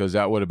win, because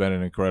that would have been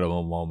an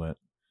incredible moment.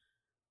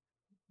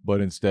 But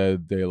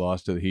instead, they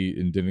lost to the Heat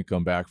and didn't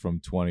come back from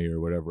 20 or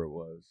whatever it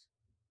was.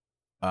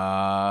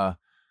 I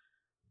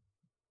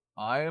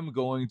am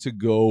going to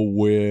go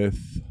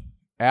with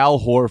Al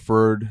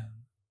Horford,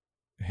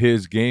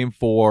 his Game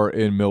 4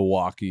 in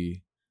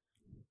Milwaukee,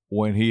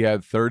 when he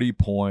had 30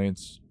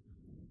 points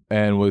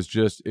and was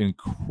just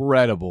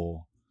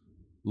incredible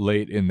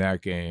late in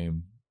that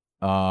game.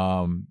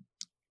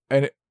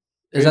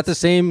 Is that the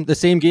same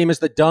game as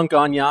the dunk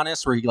on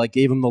Giannis, where he like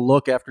gave him the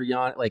look after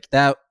Giannis? Like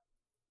that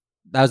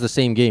was the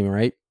same game,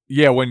 right?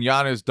 Yeah, when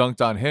Giannis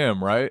dunked on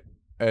him, right?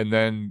 And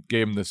then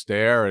gave him the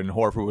stare, and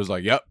Horford was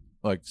like, yep,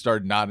 like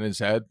started nodding his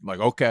head, like,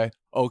 okay.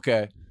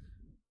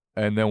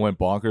 And then went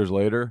bonkers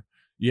later.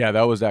 Yeah,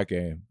 that was that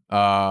game.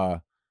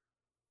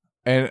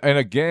 And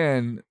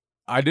again,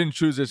 I didn't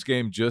choose this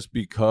game just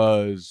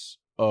because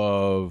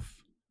of,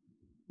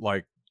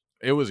 like,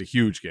 it was a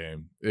huge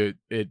game.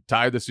 It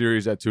tied the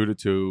series at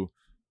 2-2.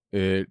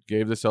 It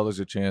gave the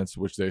Celtics a chance,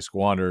 which they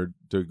squandered,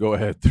 to go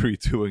ahead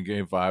 3-2 in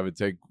Game 5 and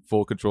take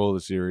full control of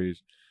the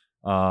series.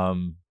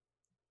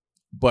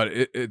 But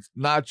it's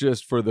not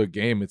just for the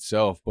game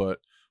itself, but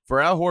for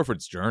Al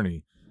Horford's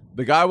journey.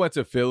 The guy went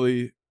to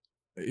Philly.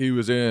 He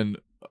was in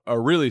a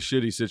really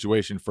shitty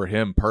situation for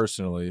him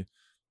personally,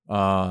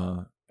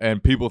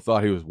 and people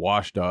thought he was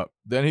washed up.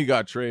 Then he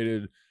got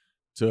traded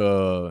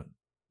to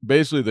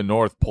basically the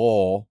North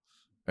Pole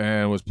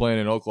and was playing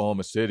in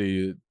Oklahoma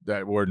City,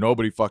 where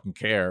nobody fucking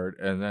cared.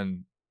 And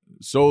then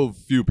so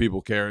few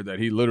people cared that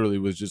he literally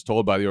was just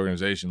told by the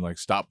organization, like,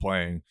 stop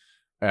playing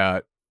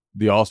at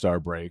the All-Star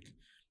break.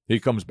 He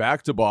comes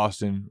back to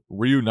Boston,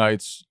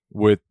 reunites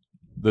with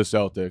the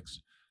Celtics,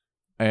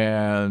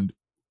 and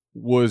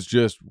was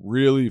just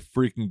really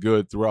freaking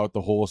good throughout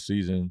the whole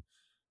season.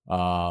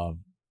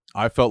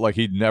 I felt like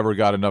he'd never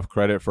got enough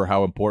credit for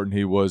how important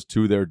he was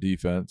to their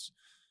defense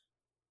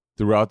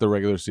throughout the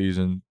regular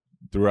season,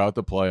 throughout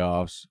the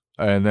playoffs.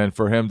 And then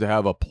for him to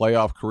have a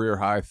playoff career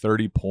high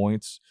 30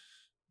 points,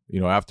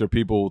 after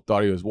people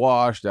thought he was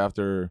washed,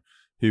 after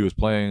he was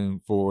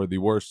playing for the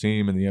worst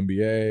team in the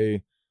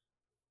NBA,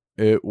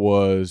 it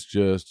was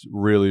just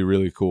really,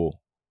 really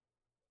cool.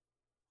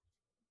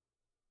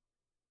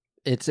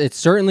 It's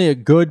certainly a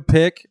good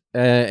pick,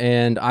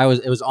 and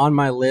it was on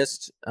my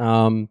list.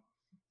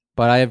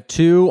 But I have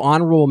 2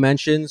 honorable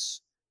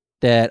mentions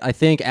that I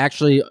think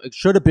actually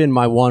should have been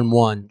my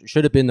 1-1.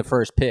 Should have been the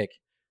first pick.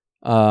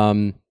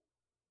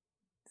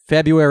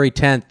 February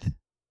 10th,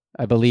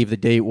 I believe the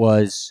date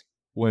was,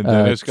 when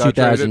Dennis got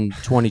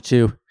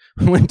 2022.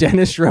 When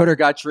Dennis Schroeder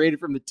got traded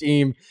from the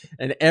team,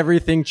 and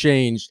everything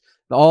changed.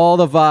 All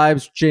the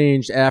vibes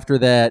changed after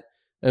that.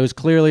 It was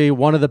clearly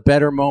one of the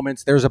better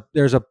moments. There's a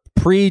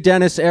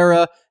pre-Dennis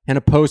era and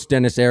a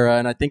post-Dennis era,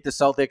 and I think the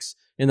Celtics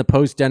in the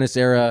post-Dennis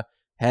era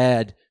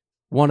had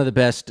one of the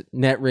best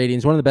net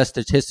ratings, one of the best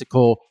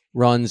statistical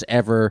runs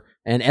ever,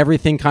 and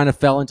everything kind of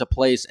fell into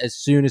place as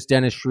soon as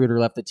Dennis Schroeder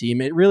left the team.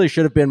 It really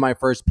should have been my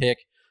first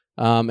pick,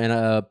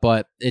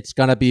 but it's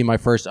going to be my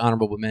first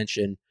honorable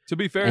mention. To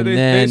be fair,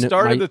 they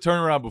started the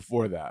turnaround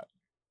before that,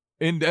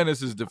 in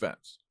Dennis's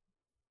defense.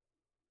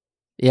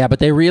 Yeah, but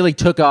they really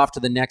took off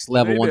to the next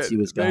level once he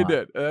was gone. They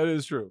did. That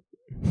is true.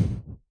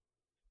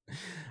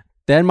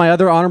 Then my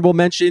other honorable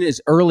mention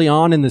is early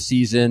on in the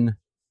season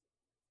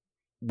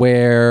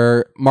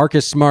where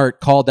Marcus Smart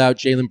called out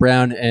Jaylen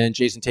Brown and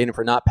Jason Tatum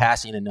for not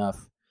passing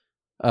enough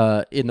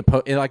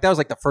that was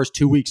like the first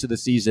 2 weeks of the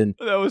season.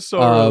 That was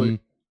so early.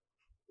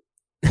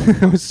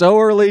 It was so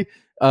early.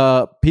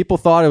 People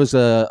thought it was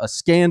a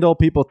scandal.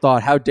 People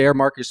thought, how dare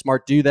Marcus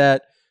Smart do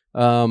that?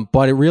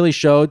 But it really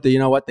showed that, you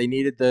know what, they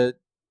needed the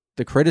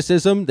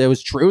criticism. That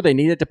was true. They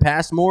needed to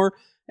pass more.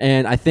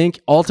 And I think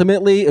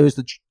ultimately it was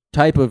the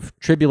type of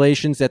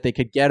tribulations that they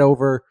could get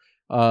over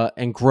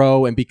and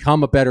grow and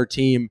become a better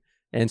team.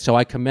 And so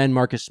I commend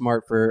Marcus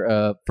Smart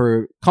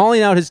for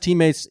calling out his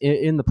teammates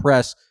in the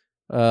press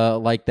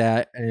like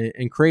that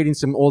and creating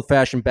some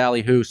old-fashioned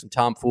ballyhoo, some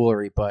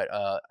tomfoolery. But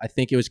I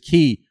think it was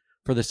key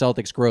for the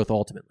Celtics' growth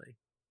ultimately.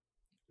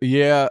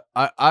 Yeah,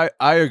 I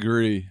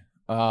agree.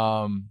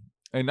 And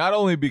not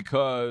only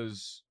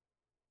because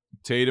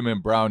Tatum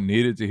and Brown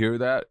needed to hear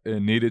that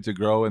and needed to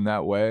grow in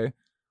that way,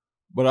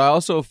 but I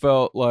also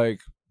felt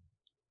like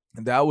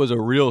that was a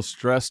real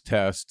stress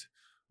test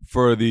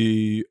for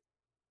the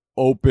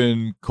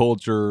open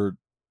culture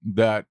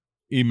that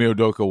Ime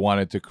Udoka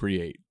wanted to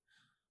create.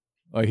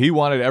 He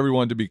wanted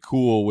everyone to be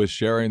cool with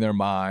sharing their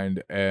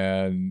mind,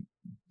 and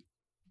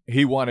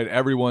he wanted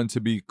everyone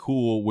to be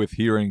cool with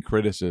hearing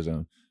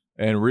criticism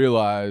and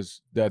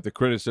realize that the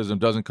criticism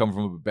doesn't come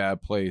from a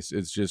bad place.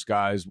 It's just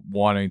guys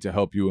wanting to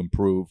help you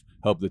improve,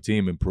 help the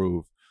team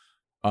improve.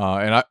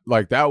 And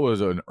that was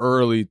an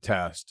early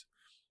test.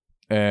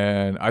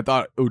 And I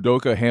thought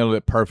Udoka handled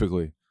it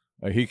perfectly.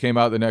 He came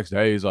out the next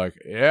day. He's like,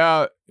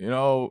 yeah,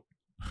 I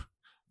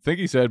think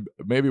he said,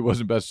 maybe it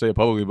wasn't best to say it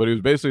publicly, but he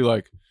was basically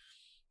like,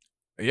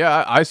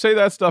 yeah, I say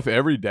that stuff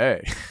every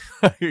day.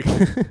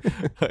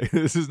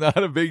 This is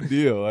not a big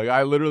deal.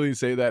 I literally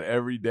say that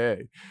every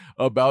day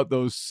about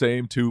those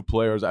same two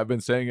players. I've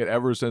been saying it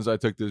ever since I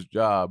took this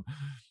job.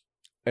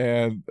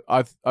 And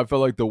I felt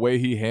like the way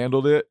he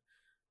handled it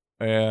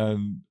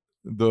and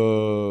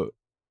the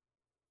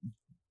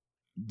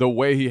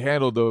way he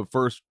handled the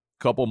first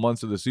few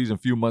months of the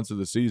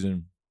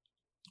season,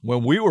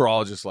 when we were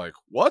all just like,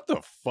 what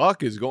the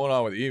fuck is going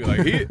on with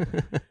Ime?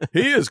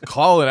 He is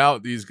calling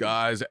out these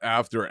guys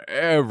after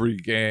every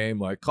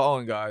game,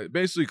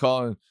 basically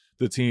calling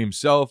the team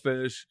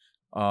selfish,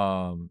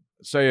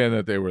 saying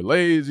that they were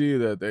lazy,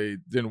 that they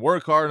didn't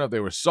work hard enough, they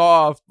were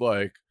soft.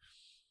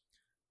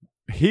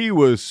 He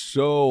was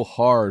so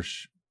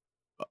harsh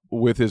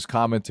with his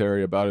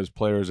commentary about his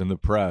players in the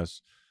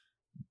press,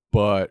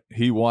 but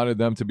he wanted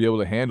them to be able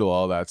to handle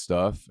all that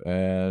stuff,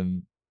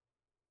 and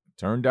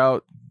turned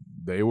out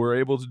they were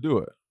able to do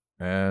it.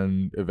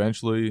 And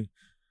eventually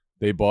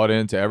they bought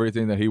into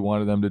everything that he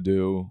wanted them to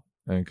do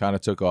and kind of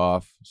took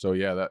off. So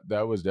yeah,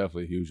 that was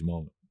definitely a huge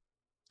moment.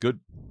 Good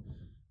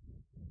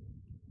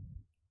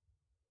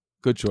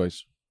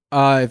choice.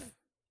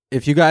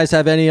 If you guys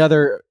have any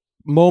other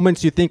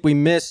moments you think we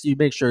missed, you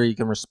make sure you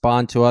can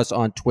respond to us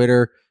on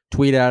Twitter.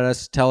 Tweet at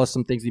us, tell us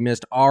some things you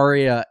missed.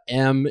 Aria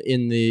M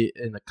in the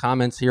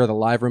comments here, the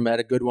live room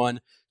had a good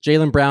one.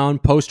 Jaylen Brown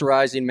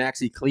posterizing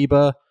Maxi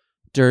Kleber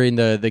during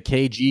the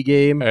KG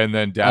game, and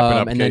then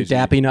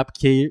dapping up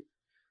KG.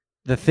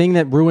 The thing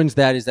that ruins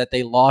that is that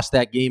they lost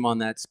that game on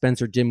that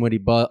Spencer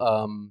Dinwiddie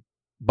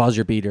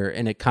buzzer beater,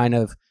 and it kind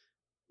of,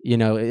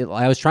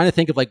 I was trying to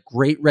think of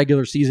great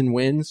regular season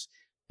wins,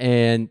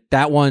 and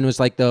that one was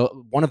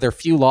one of their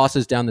few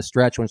losses down the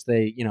stretch once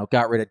they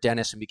got rid of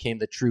Dennis and became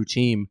the true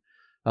team.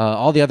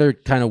 All the other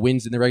kind of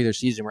wins in the regular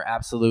season were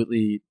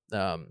absolutely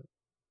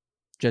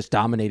just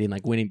dominating,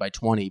 winning by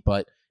 20.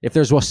 But if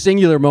there's a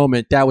singular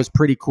moment, that was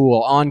pretty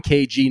cool on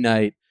KG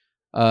night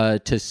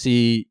to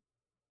see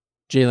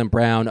Jaylen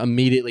Brown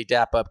immediately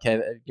dap up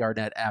Kevin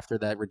Garnett after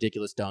that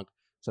ridiculous dunk.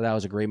 So that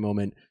was a great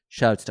moment.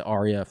 Shouts to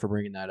Aria for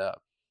bringing that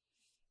up.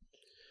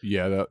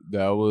 Yeah,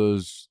 that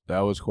was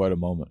quite a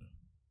moment.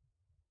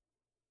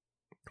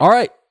 All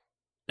right.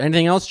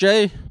 Anything else,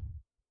 Jay?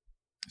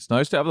 It's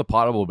nice to have the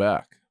Potable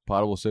back.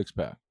 Potable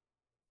 6-pack.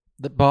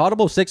 The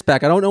Potable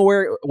 6-pack. I don't know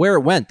where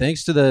it went.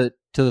 Thanks to the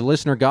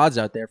listener gods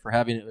out there for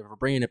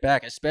bringing it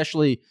back,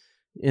 especially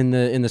in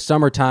the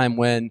summertime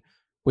when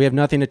we have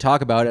nothing to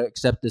talk about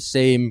except the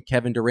same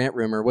Kevin Durant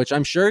rumor, which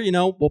I'm sure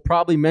we'll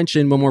probably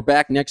mention when we're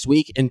back next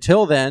week.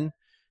 Until then,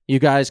 you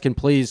guys can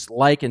please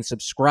like and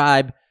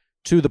subscribe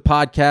to the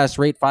podcast.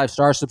 Rate 5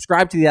 stars.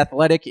 Subscribe to The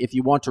Athletic if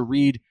you want to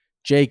read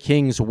Jay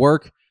King's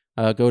work.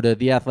 Go to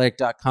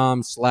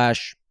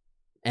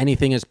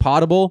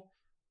theathletic.com/anythingispotable.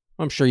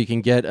 I'm sure you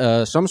can get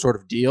some sort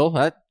of deal.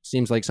 That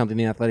seems like something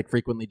The Athletic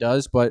frequently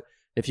does. But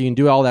if you can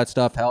do all that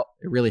stuff, it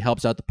really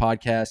helps out the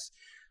podcast.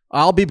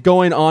 I'll be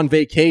going on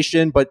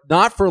vacation, but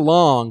not for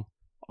long.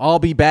 I'll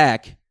be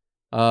back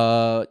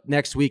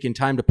next week in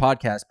time to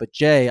podcast. But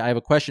Jay, I have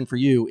a question for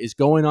you. Is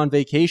going on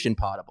vacation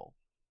potable?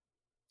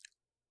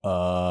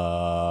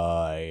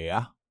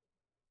 Yeah.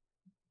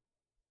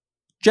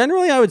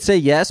 Generally, I would say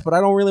yes, but I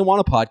don't really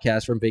want a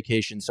podcast from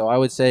vacation. So I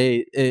would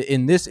say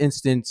in this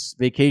instance,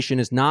 vacation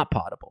is not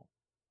potable.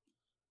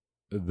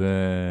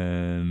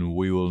 Then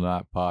we will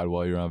not pod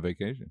while you're on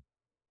vacation.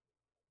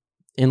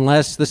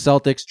 Unless the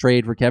Celtics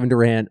trade for Kevin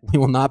Durant, we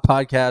will not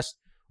podcast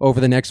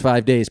over the next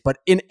 5 days. But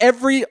in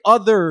every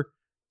other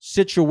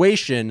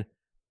situation,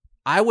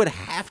 I would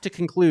have to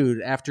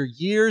conclude after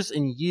years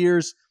and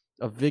years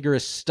of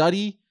vigorous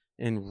study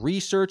and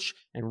research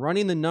and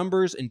running the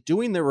numbers and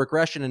doing the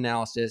regression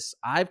analysis,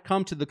 I've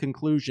come to the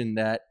conclusion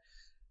that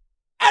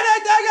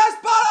anything is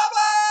potable!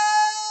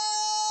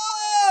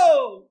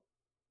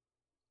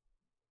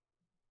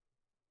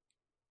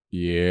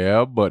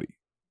 Yeah, buddy.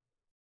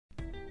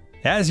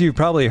 As you've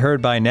probably heard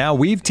by now,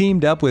 we've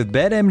teamed up with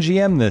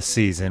BetMGM this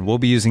season. We'll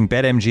be using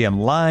BetMGM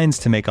lines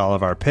to make all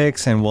of our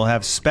picks, and we'll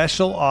have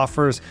special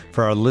offers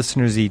for our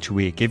listeners each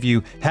week. If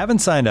you haven't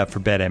signed up for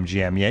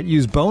BetMGM yet,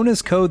 use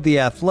bonus code The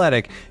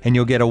Athletic, and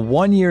you'll get a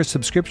 1-year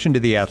subscription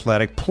to The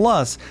Athletic,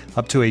 plus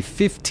up to a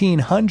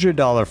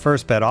 $1,500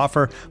 first bet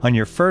offer on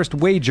your first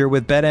wager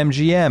with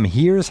BetMGM.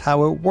 Here's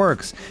how it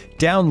works.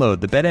 Download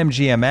the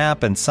BetMGM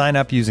app and sign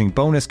up using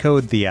bonus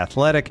code The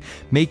Athletic.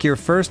 Make your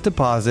first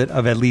deposit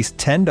of at least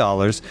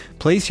 $10.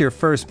 Place your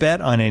first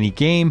bet on any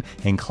game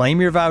and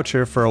claim your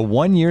voucher for a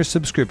 1-year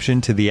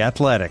subscription to The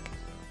Athletic.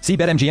 See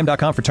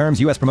BetMGM.com for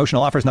terms. U.S.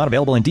 promotional offers not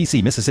available in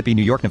D.C., Mississippi,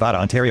 New York, Nevada,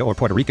 Ontario, or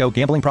Puerto Rico.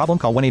 Gambling problem?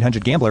 Call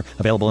 1-800-GAMBLER.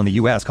 Available in the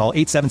U.S. Call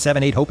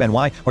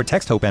 877-8-HOPE-NY or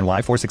text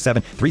HOPE-NY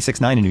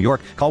 467-369 in New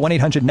York. Call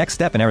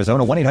 1-800-NEXT-STEP in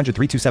Arizona.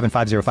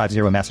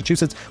 1-800-327-5050 in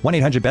Massachusetts.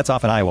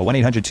 1-800-BETS-OFF in Iowa.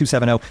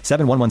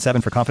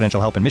 1-800-270-7117 for confidential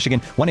help in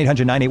Michigan.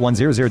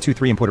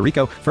 1-800-981-0023 in Puerto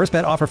Rico. First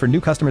bet offer for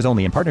new customers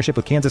only in partnership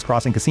with Kansas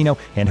Crossing Casino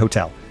and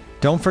Hotel.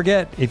 Don't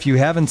forget, if you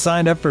haven't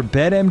signed up for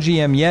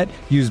BetMGM yet,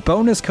 use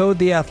bonus code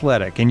The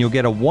Athletic, and you'll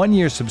get a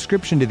 1-year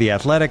subscription to The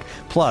Athletic,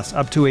 plus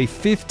up to a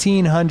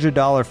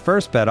 $1,500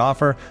 first bet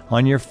offer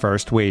on your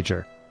first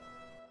wager.